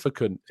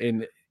significant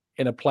in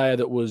a player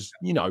that was,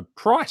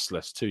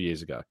 priceless 2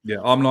 years ago. Yeah,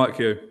 I'm like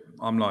you.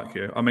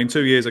 I mean,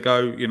 2 years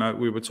ago,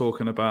 we were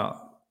talking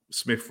about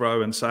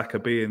Smith-Rowe and Saka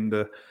being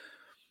the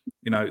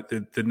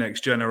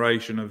next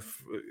generation of,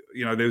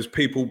 there's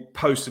people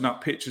posting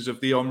up pictures of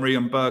the Henry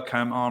and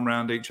Bergkamp arm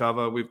around each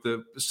other with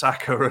the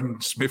Saka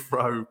and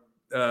Smith-Rowe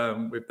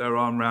with their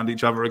arm around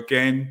each other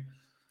again.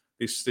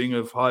 This thing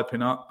of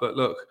hyping up, but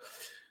look,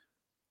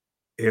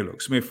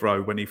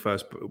 Smith-Rowe when he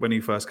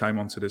first came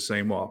onto the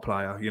scene, what a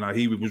player!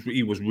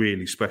 He was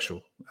really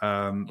special.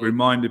 He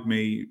reminded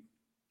me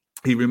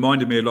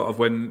a lot of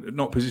when,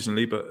 not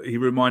positionally, but he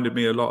reminded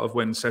me a lot of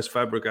when Cesc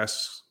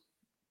Fabregas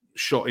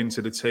shot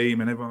into the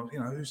team, and everyone,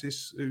 who's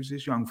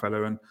this young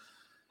fella? And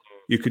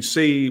you could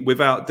see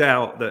without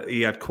doubt that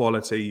he had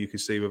quality. You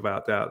could see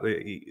without doubt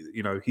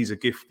that he's a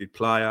gifted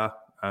player.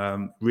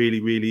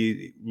 Really,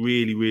 really,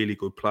 really, really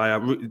good player.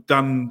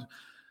 Done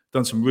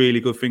some really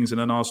good things in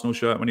an Arsenal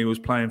shirt when he was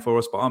playing for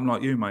us. But I'm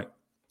like you, mate.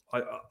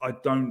 I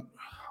don't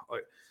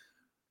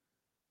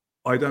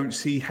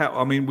see how.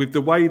 I mean, with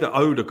the way that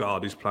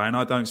Odegaard is playing,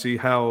 I don't see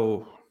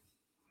how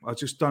I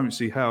just don't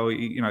see how,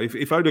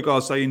 if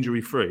Odegaard's, say,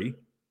 injury-free,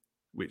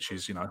 which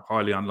is,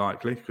 highly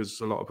unlikely because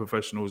a lot of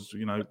professionals,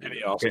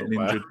 getting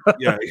injured.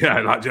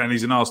 Yeah, like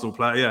Jenny's an Arsenal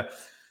player, yeah.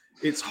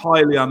 It's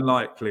highly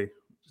unlikely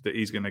that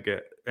he's going to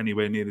get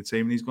anywhere near the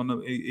team and he's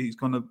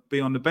going to be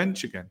on the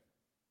bench again.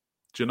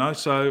 Do you know?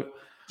 So...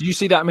 Do you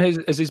see that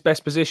as his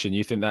best position?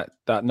 You think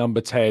that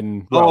number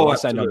 10, I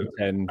say number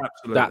 10,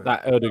 absolutely.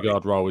 that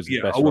Odegaard role is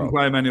his best role? I wouldn't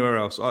play him anywhere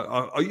else.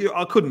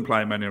 I couldn't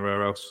play him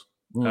anywhere else.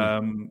 I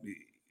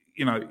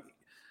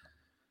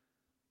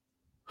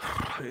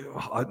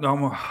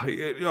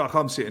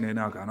I'm sitting here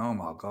now going, oh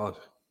my God,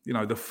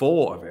 the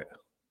thought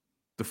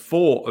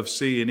of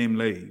seeing him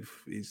leave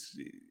is,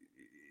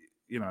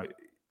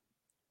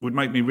 would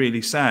make me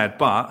really sad.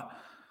 But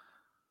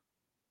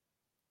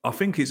I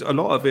think it's a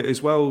lot of it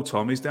as well,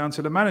 Tom, is down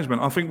to the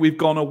management. I think we've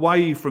gone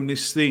away from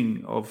this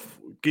thing of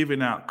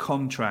giving out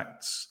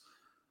contracts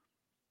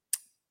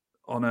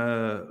on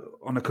a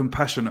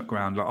compassionate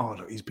ground. Like, oh,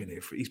 look, he's been here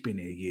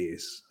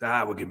years.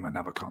 We'll give him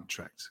another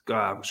contract.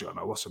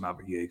 What's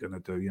another year going to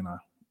do?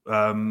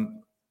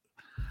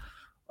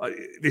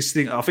 This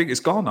thing, I think it's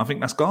gone. I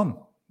think that's gone.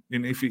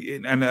 And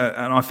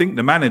I think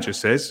the manager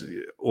says,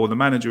 or the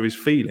manager is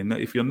feeling that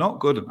if you're not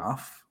good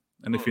enough,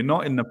 and if you're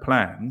not in the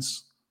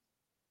plans,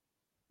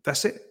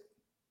 that's it.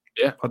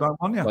 Yeah, I don't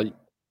want you. Like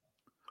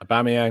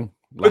Aubameyang.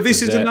 But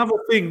this is another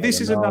thing.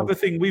 This is another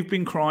thing we've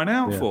been crying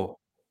out for.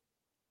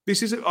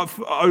 This is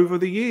over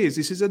the years.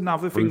 This is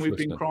another thing we've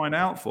been crying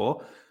out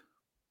for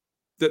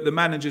that the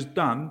manager's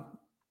done.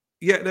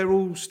 Yet they're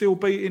all still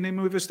beating him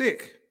with a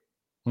stick.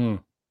 Do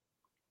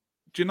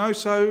you know?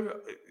 So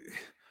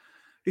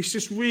it's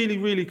just really,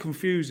 really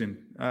confusing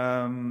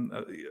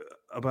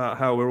about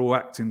how we're all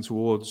acting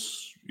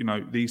towards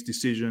these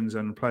decisions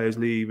and players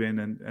leaving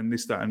and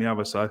this, that, and the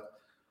other. So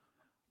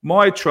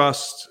my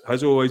trust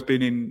has always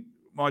been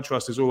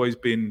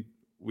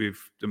with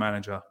the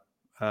manager.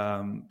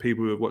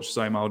 People who have watched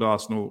the same old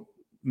Arsenal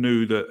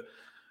knew that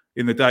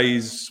in the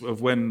days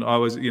of when I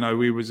was,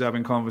 we was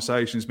having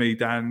conversations, me,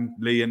 Dan,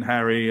 Lee and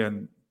Harry,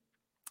 and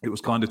it was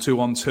kind of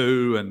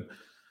 2-on-2, and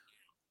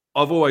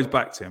I've always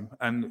backed him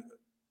and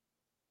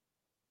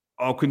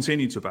I'll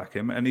continue to back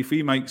him. And if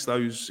he makes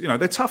those,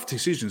 they're tough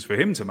decisions for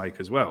him to make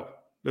as well.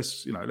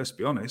 Let's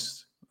be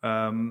honest.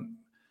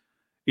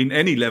 In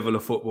any level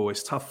of football,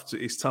 it's tough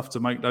to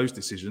make those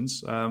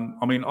decisions.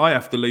 I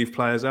have to leave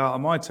players out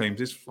of my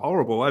teams. It's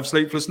horrible. I have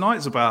sleepless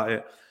nights about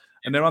it,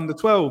 and they're under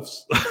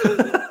 12s.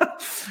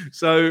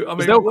 So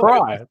they'll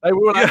cry. They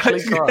will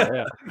actually cry.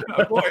 Yeah.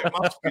 What it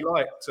must be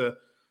like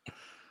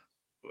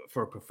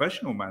for a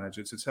professional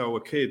manager to tell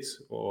a kid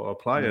or a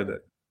player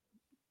that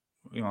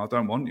I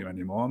don't want you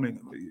anymore.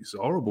 It's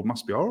horrible.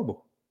 Must be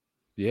horrible.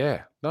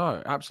 Yeah,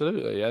 no,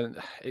 absolutely. And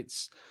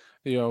it's,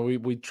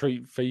 we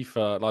treat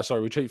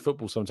we treat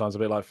football sometimes a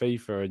bit like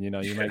FIFA, and, you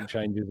make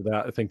changes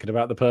without thinking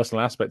about the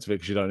personal aspects of it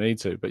because you don't need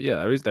to. But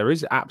yeah, there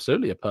is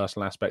absolutely a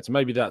personal aspect. And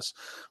maybe that's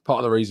part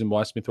of the reason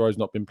why Smith Rowe's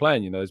not been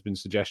playing. There's been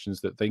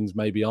suggestions that things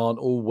maybe aren't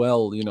all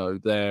well,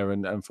 there,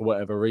 and for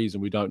whatever reason,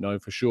 we don't know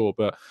for sure.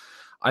 But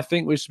I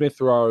think with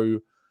Smith Rowe,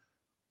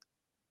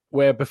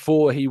 where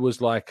before he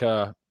was like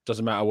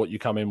doesn't matter what you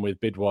come in with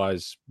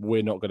bid-wise,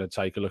 we're not going to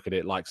take a look at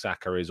it like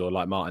Saka is or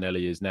like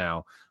Martinelli is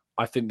now.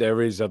 I think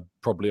there is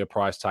probably a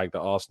price tag that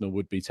Arsenal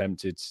would be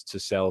tempted to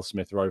sell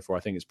Smith Rowe for. I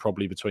think it's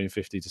probably between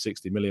 50 to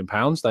 60 million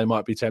pounds they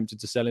might be tempted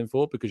to sell him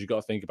for, because you've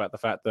got to think about the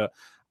fact that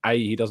A,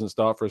 he doesn't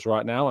start for us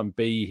right now, and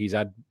B, he's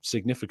had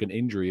significant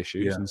injury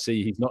issues, and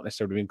C, he's not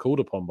necessarily been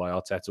called upon by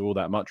Arteta all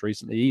that much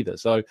recently either.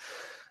 So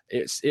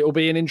it'll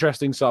be an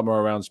interesting summer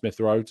around Smith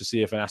Rowe to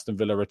see if an Aston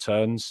Villa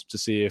returns, to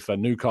see if a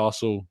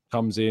Newcastle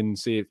comes in,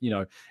 see if,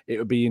 it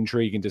would be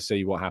intriguing to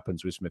see what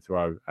happens with Smith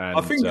Rowe. And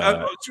I think,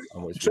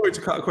 sorry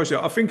to cut the question,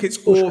 I think it's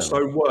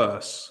also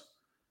worse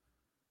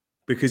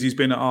because he's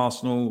been at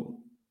Arsenal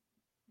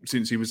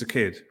since he was a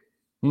kid.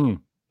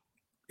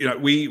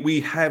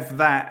 We have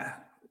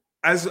that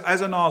as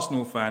an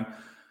Arsenal fan.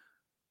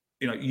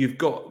 You've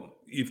got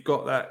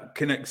that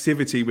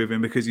connectivity with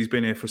him because he's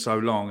been here for so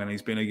long and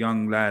he's been a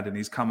young lad and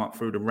he's come up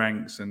through the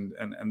ranks and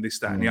this,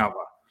 that, and the other.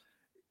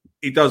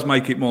 It does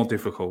make it more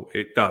difficult.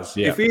 It does.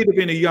 Yeah. If he'd have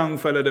been a young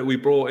fella that we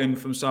brought in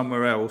from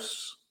somewhere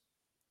else,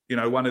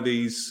 one of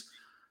these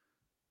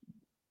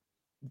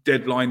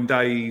deadline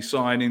day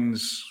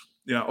signings,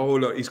 oh,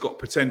 look, he's got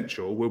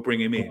potential, we'll bring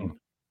him in.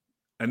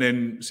 And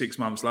then 6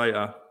 months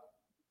later,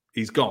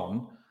 he's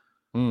gone.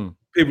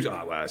 People say,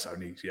 oh, well, it's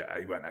only, he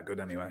weren't that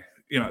good anyway.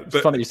 It's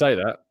funny you say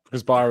that,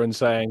 because Byron's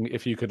saying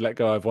if you could let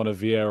go of one of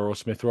Vieira or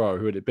Smith Rowe,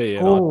 who would it be?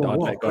 And I'd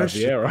let go of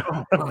Vieira.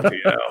 Oh,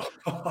 bloody hell.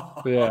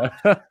 Yeah.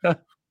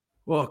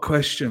 What a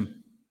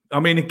question.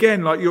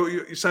 Again, like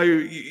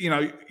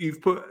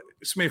you've put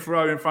Smith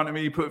Rowe in front of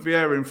me, you put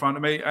Vieira in front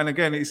of me, and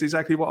again, it's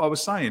exactly what I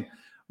was saying.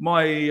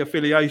 My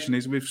affiliation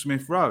is with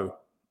Smith Rowe.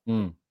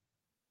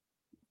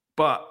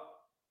 But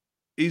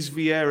is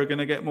Vieira going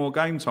to get more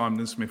game time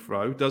than Smith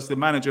Rowe? Does the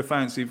manager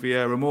fancy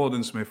Vieira more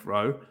than Smith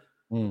Rowe?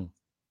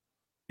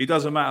 It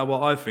doesn't matter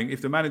what I think.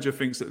 If the manager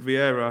thinks that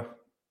Vieira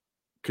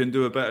can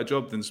do a better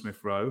job than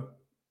Smith Rowe,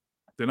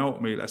 Then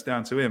ultimately, that's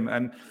down to him.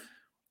 And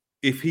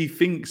if he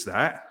thinks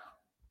that,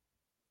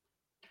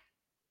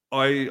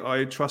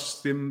 I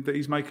trust him that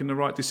he's making the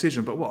right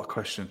decision. But what a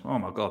question! Oh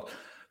my God,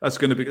 that's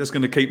going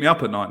to keep me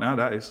up at night now.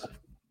 That is.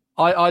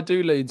 I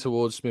do lean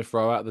towards Smith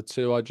Rowe out of the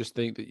two. I just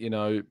think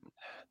that,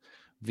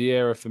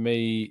 Vieira for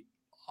me,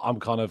 I'm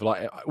kind of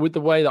like, with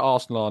the way that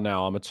Arsenal are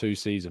now, I'm a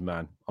 2-season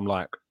man. I'm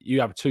like,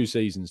 you have 2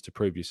 seasons to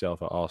prove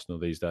yourself at Arsenal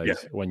these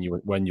days. When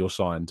you're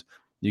signed.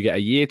 You get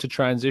a year to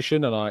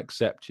transition, and I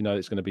accept,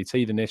 it's going to be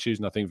teething issues,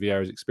 and I think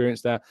Vieira's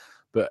experienced that.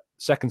 But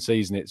second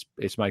season,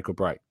 it's make or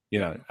break,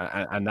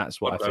 and that's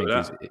what I think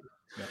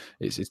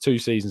is. It's 2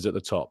 seasons at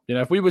the top.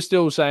 If we were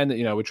still saying that,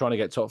 we're trying to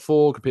get top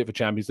 4, compete for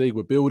Champions League,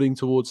 we're building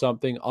towards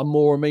something, I'm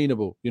more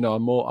amenable.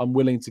 I'm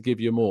willing to give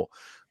you more.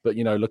 But,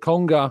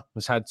 Lokonga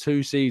has had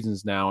 2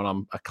 seasons now, and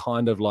I'm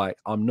kind of like,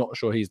 I'm not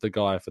sure he's the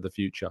guy for the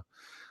future.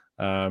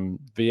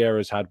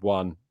 Vieira's had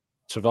 1.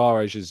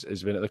 Tavares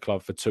has been at the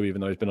club for 2,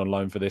 even though he's been on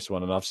loan for this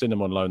one. And I've seen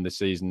him on loan this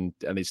season,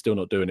 and he's still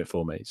not doing it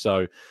for me.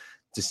 So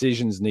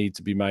decisions need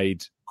to be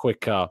made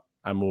quicker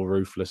and more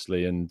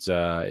ruthlessly. And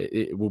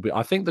it will be,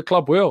 I think the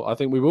club will. I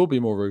think we will be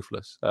more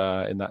ruthless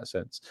in that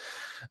sense.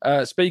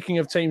 Speaking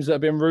of teams that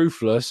have been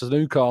ruthless,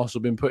 Newcastle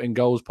have been putting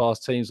goals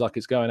past teams like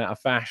it's going out of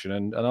fashion.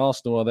 And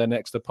Arsenal are their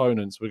next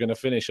opponents. We're going to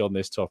finish on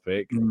this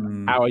topic.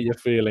 How are you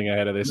feeling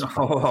ahead of this?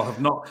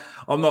 I'm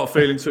not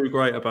feeling too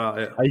great about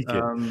it.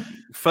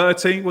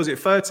 13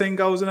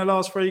 goals in the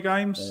last 3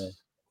 games? Yeah.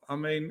 I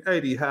mean,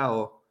 Eddie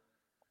Hale.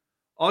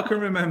 I can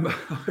remember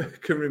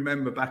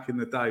back in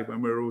the day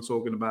when we were all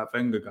talking about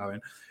Wenger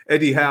going.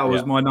 Eddie Howe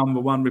was my number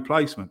 1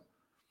 replacement.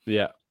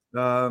 Yeah.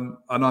 And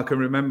I can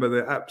remember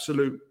the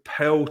absolute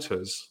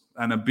pelters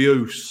and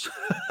abuse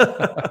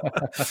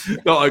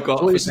that I got.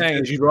 So what you're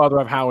saying is you'd rather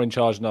have Howe in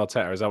charge than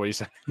Arteta? Is that what you're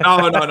saying?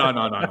 No. That's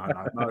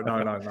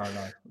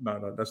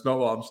not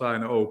what I'm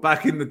saying at all.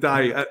 Back in the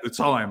day, at the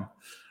time,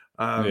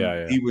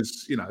 he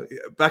was,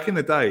 back in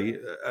the day,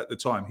 at the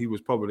time, he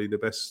was probably the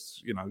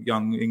best,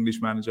 young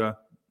English manager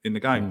in the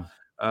game,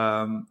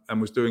 and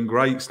was doing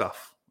great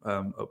stuff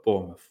at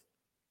Bournemouth.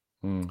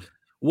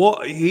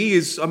 What he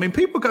is, I mean,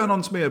 people are going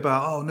on to me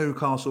about,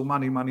 Newcastle,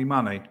 money.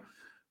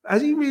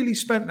 Has he really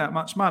spent that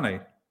much money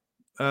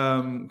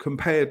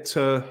compared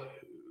to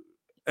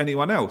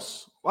anyone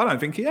else? I don't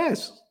think he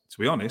has, to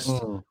be honest.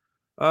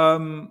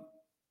 I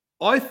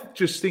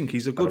just think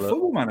he's a good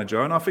football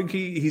manager, and I think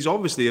he's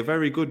obviously a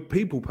very good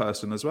people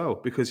person as well,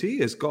 because he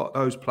has got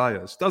those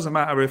players. Doesn't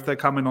matter if they're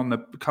coming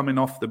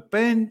off the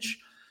bench,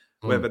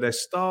 whether they're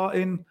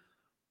starting,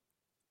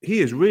 he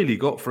has really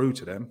got through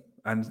to them.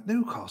 And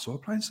Newcastle are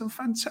playing some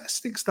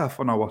fantastic stuff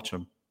when I watch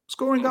them.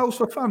 Scoring goals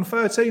for fun,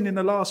 13 in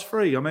the last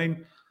 3. I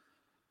mean,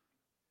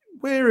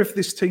 where have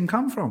this team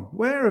come from?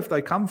 Where have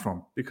they come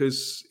from?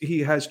 Because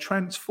he has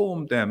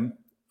transformed them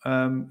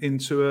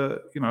into a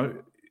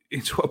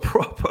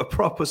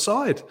proper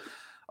side.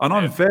 And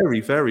I'm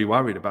very, very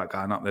worried about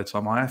going up there,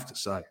 Tom, I have to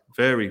say.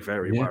 Very,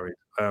 very worried.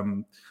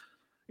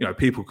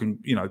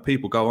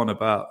 People go on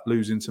about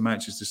losing to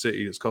Manchester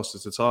City that's cost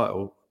us the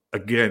title.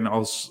 Again,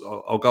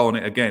 I'll go on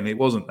it again. It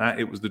wasn't that.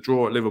 It was the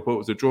draw at Liverpool. It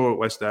was the draw at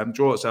West Ham,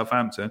 draw at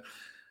Southampton.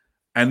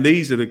 And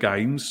these are the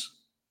games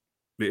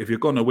that if you're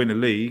going to win a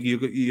league,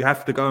 you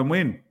have to go and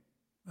win.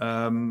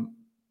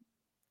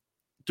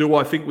 Do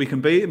I think we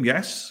can beat them?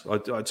 Yes, I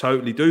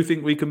totally do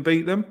think we can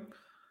beat them.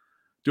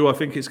 Do I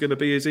think it's going to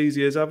be as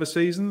easy as other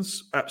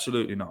seasons?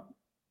 Absolutely not.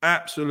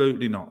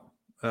 Absolutely not.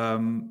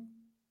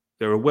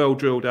 They're a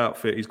well-drilled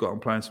outfit. He's got them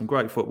playing some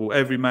great football.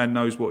 Every man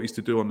knows what he's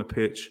to do on the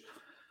pitch.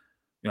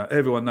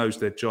 Everyone knows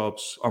their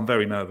jobs. I'm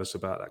very nervous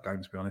about that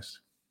game, to be honest.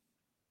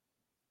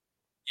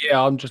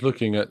 Yeah, I'm just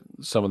looking at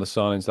some of the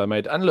signings they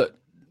made. And look,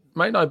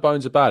 make no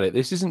bones about it.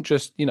 This isn't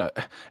just,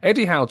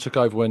 Eddie Howe took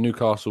over when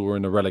Newcastle were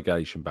in a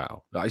relegation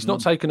battle. Like, he's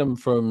not taken them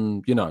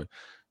from,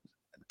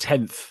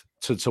 10th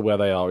to where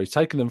they are. He's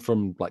taken them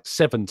from like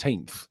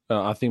 17th.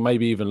 I think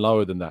maybe even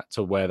lower than that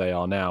to where they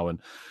are now.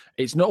 And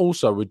it's not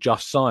also with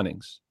just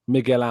signings.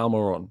 Miguel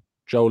Almiron,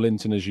 Joe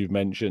Linton, as you've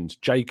mentioned,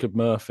 Jacob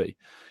Murphy,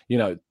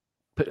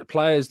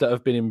 players that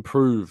have been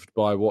improved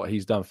by what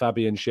he's done.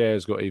 Fabian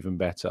Schär's got even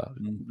better.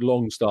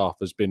 Longstaff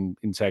has been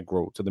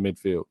integral to the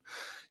midfield,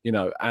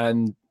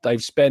 and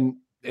they've spent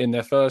in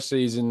their first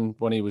season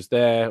when he was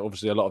there,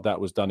 obviously a lot of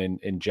that was done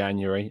in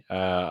January,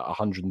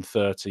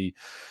 130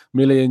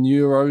 million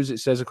euros, it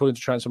says, according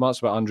to Transfermarkt,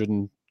 about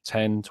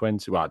 110,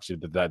 20. Well, actually,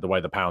 the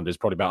way the pound is,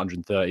 probably about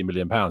 130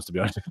 million pounds, to be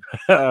honest.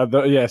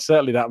 But yeah,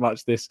 certainly that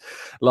much this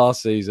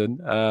last season.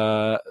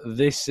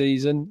 This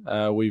season,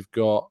 we've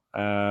got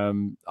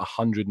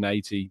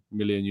 180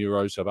 million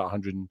euros, so about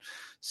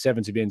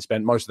 170 being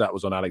spent. Most of that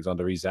was on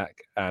Alexander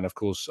Isak. And of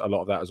course, a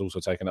lot of that was also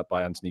taken up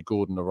by Anthony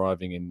Gordon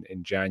arriving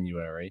in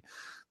January.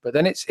 But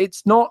then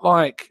it's not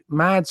like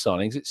mad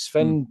signings. It's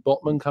Sven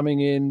Botman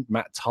coming in,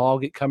 Matt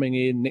Targett coming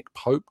in, Nick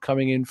Pope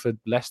coming in for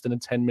less than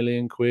 10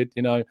 million quid.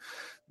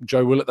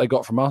 Joe Willett they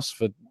got from us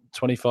for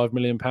 25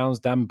 million pounds.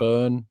 Dan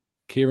Burn,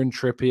 Kieran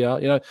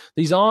Trippier.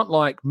 These aren't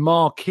like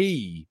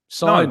marquee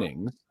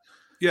signings. No.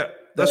 Yeah,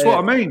 that's what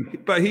I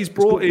mean. But he's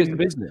brought in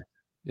business.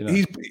 You know.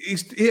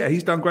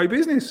 He's done great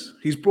business.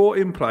 He's brought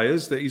in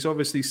players that he's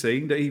obviously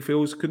seen that he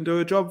feels can do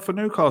a job for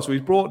Newcastle.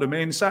 He's brought them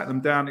in, sat them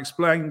down,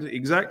 explained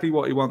exactly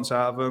what he wants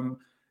out of them,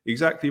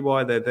 exactly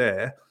why they're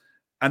there,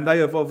 and they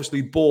have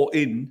obviously bought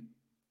in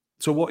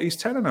to what he's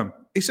telling them.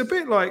 It's a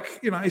bit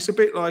like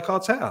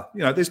Arteta.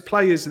 You know, there's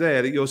players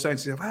there that you're saying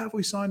to yourself, how have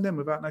we signed them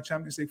without no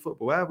Champions League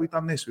football? How have we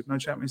done this with no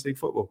Champions League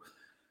football?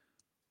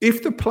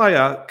 If the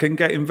player can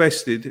get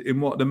invested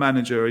in what the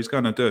manager is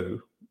going to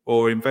do,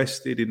 or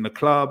invested in the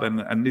club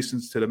and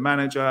listens to the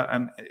manager,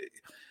 and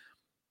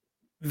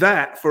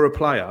that for a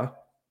player,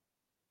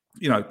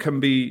 can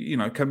be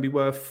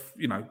worth,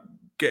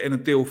 getting a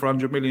deal for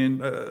 100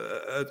 million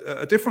at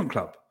a different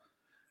club.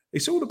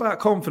 It's all about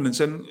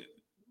confidence, and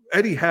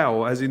Eddie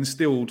Howe has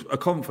instilled a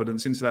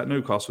confidence into that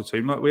Newcastle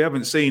team like we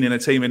haven't seen in a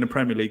team in the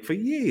Premier League for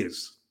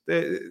years.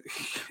 It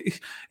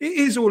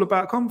is all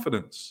about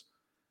confidence.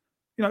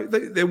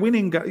 They're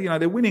winning.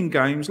 They're winning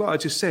games. Like I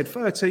just said,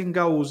 13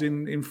 goals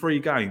in 3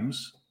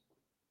 games.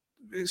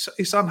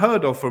 It's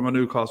unheard of from a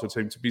Newcastle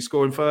team to be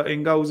scoring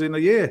 13 goals in a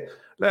year,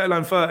 let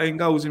alone 13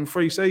 goals in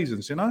 3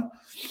 seasons.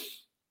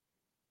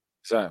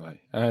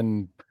 Exactly,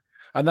 and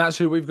that's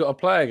who we've got to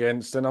play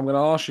against. And I'm going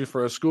to ask you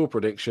for a score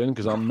prediction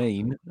because I'm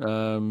mean.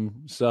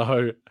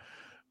 So,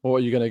 what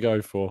are you going to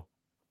go for?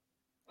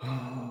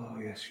 Oh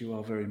yes, you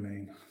are very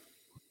mean.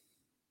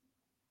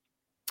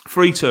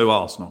 3-2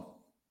 Arsenal.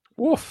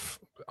 Woof.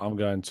 I'm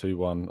going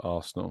 2-1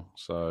 Arsenal.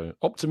 So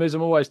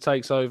optimism always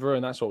takes over,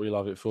 and that's what we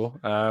love it for.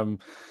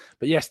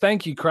 But yes,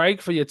 thank you,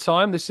 Craig, for your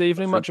time this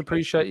evening. Much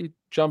appreciate you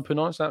jumping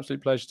on. It's an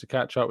absolute pleasure to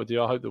catch up with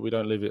you. I hope that we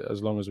don't leave it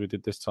as long as we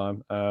did this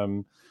time,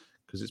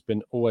 because it's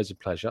been always a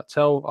pleasure.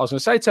 Tell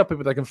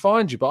people they can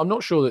find you, but I'm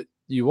not sure that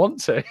you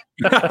want to.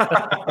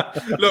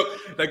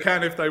 Look, they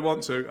can if they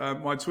want to.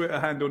 My Twitter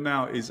handle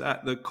now is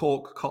at the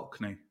Cork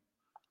Cockney.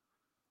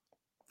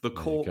 The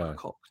Cork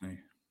Cockney.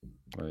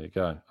 There you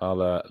go.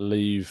 I'll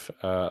leave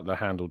the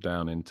handle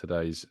down in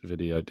today's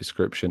video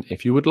description.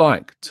 If you would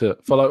like to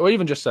follow or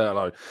even just say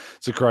hello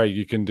to Craig,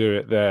 you can do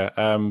it there.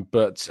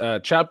 But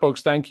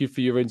Chatbox, thank you for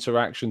your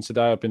interaction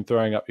today. I've been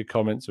throwing up your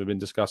comments. We've been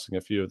discussing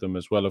a few of them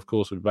as well. Of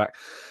course, we'll be back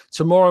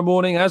tomorrow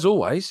morning, as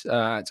always,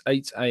 at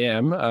 8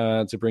 a.m.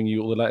 To bring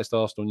you all the latest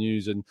Arsenal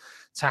news and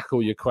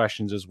tackle your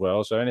questions as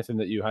well. So anything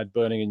that you had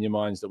burning in your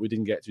minds that we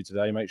didn't get to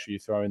today, make sure you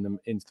throw in them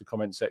into the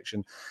comment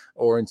section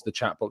or into the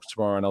chat box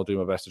tomorrow, and I'll do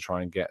my best to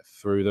try and get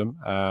through them.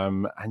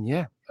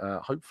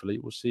 Hopefully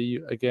we'll see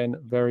you again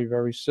very,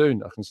 very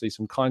soon. I can see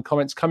some kind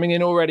comments coming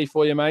in already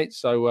for you, mate.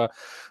 So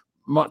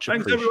much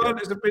Thanks, appreciated. everyone.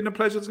 It's been a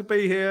pleasure to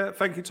be here.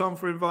 Thank you, Tom,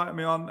 for inviting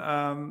me on.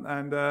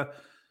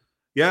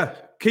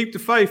 Keep the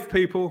faith,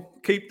 people.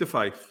 Keep the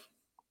faith.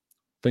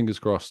 Fingers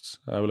crossed.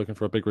 We're looking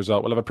for a big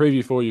result. We'll have a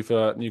preview for you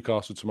for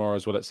Newcastle tomorrow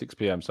as well at 6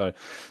 p.m. So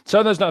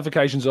turn those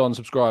notifications on,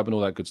 subscribe and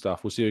all that good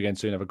stuff. We'll see you again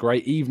soon. Have a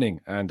great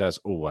evening. And as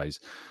always,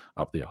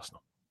 up the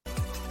Arsenal.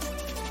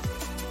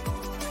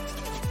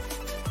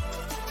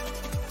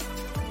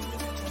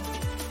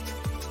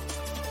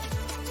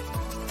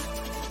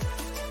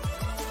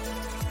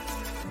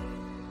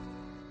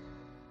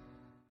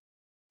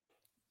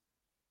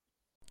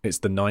 It's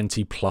the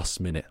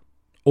 90-plus minute.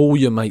 All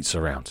your mates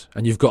around,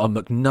 and you've got a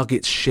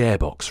McNuggets share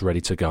box ready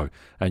to go,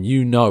 and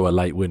you know a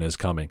late winner's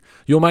coming.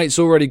 Your mate's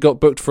already got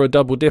booked for a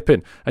double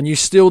dipping, and you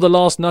steal the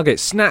last nugget,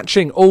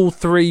 snatching all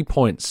 3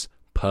 points.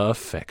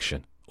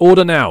 Perfection.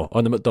 Order now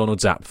on the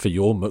McDonald's app for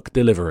your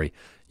McDelivery.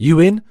 You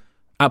in?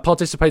 At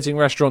participating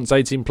restaurants,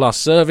 18 plus,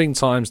 serving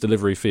times,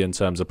 delivery fee and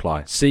terms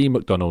apply. See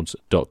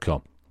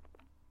mcdonalds.com.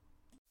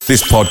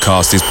 This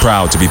podcast is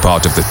proud to be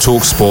part of the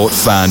TalkSport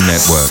Fan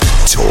Network.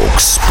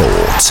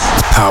 TalkSport.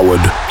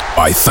 Powered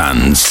by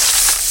fans.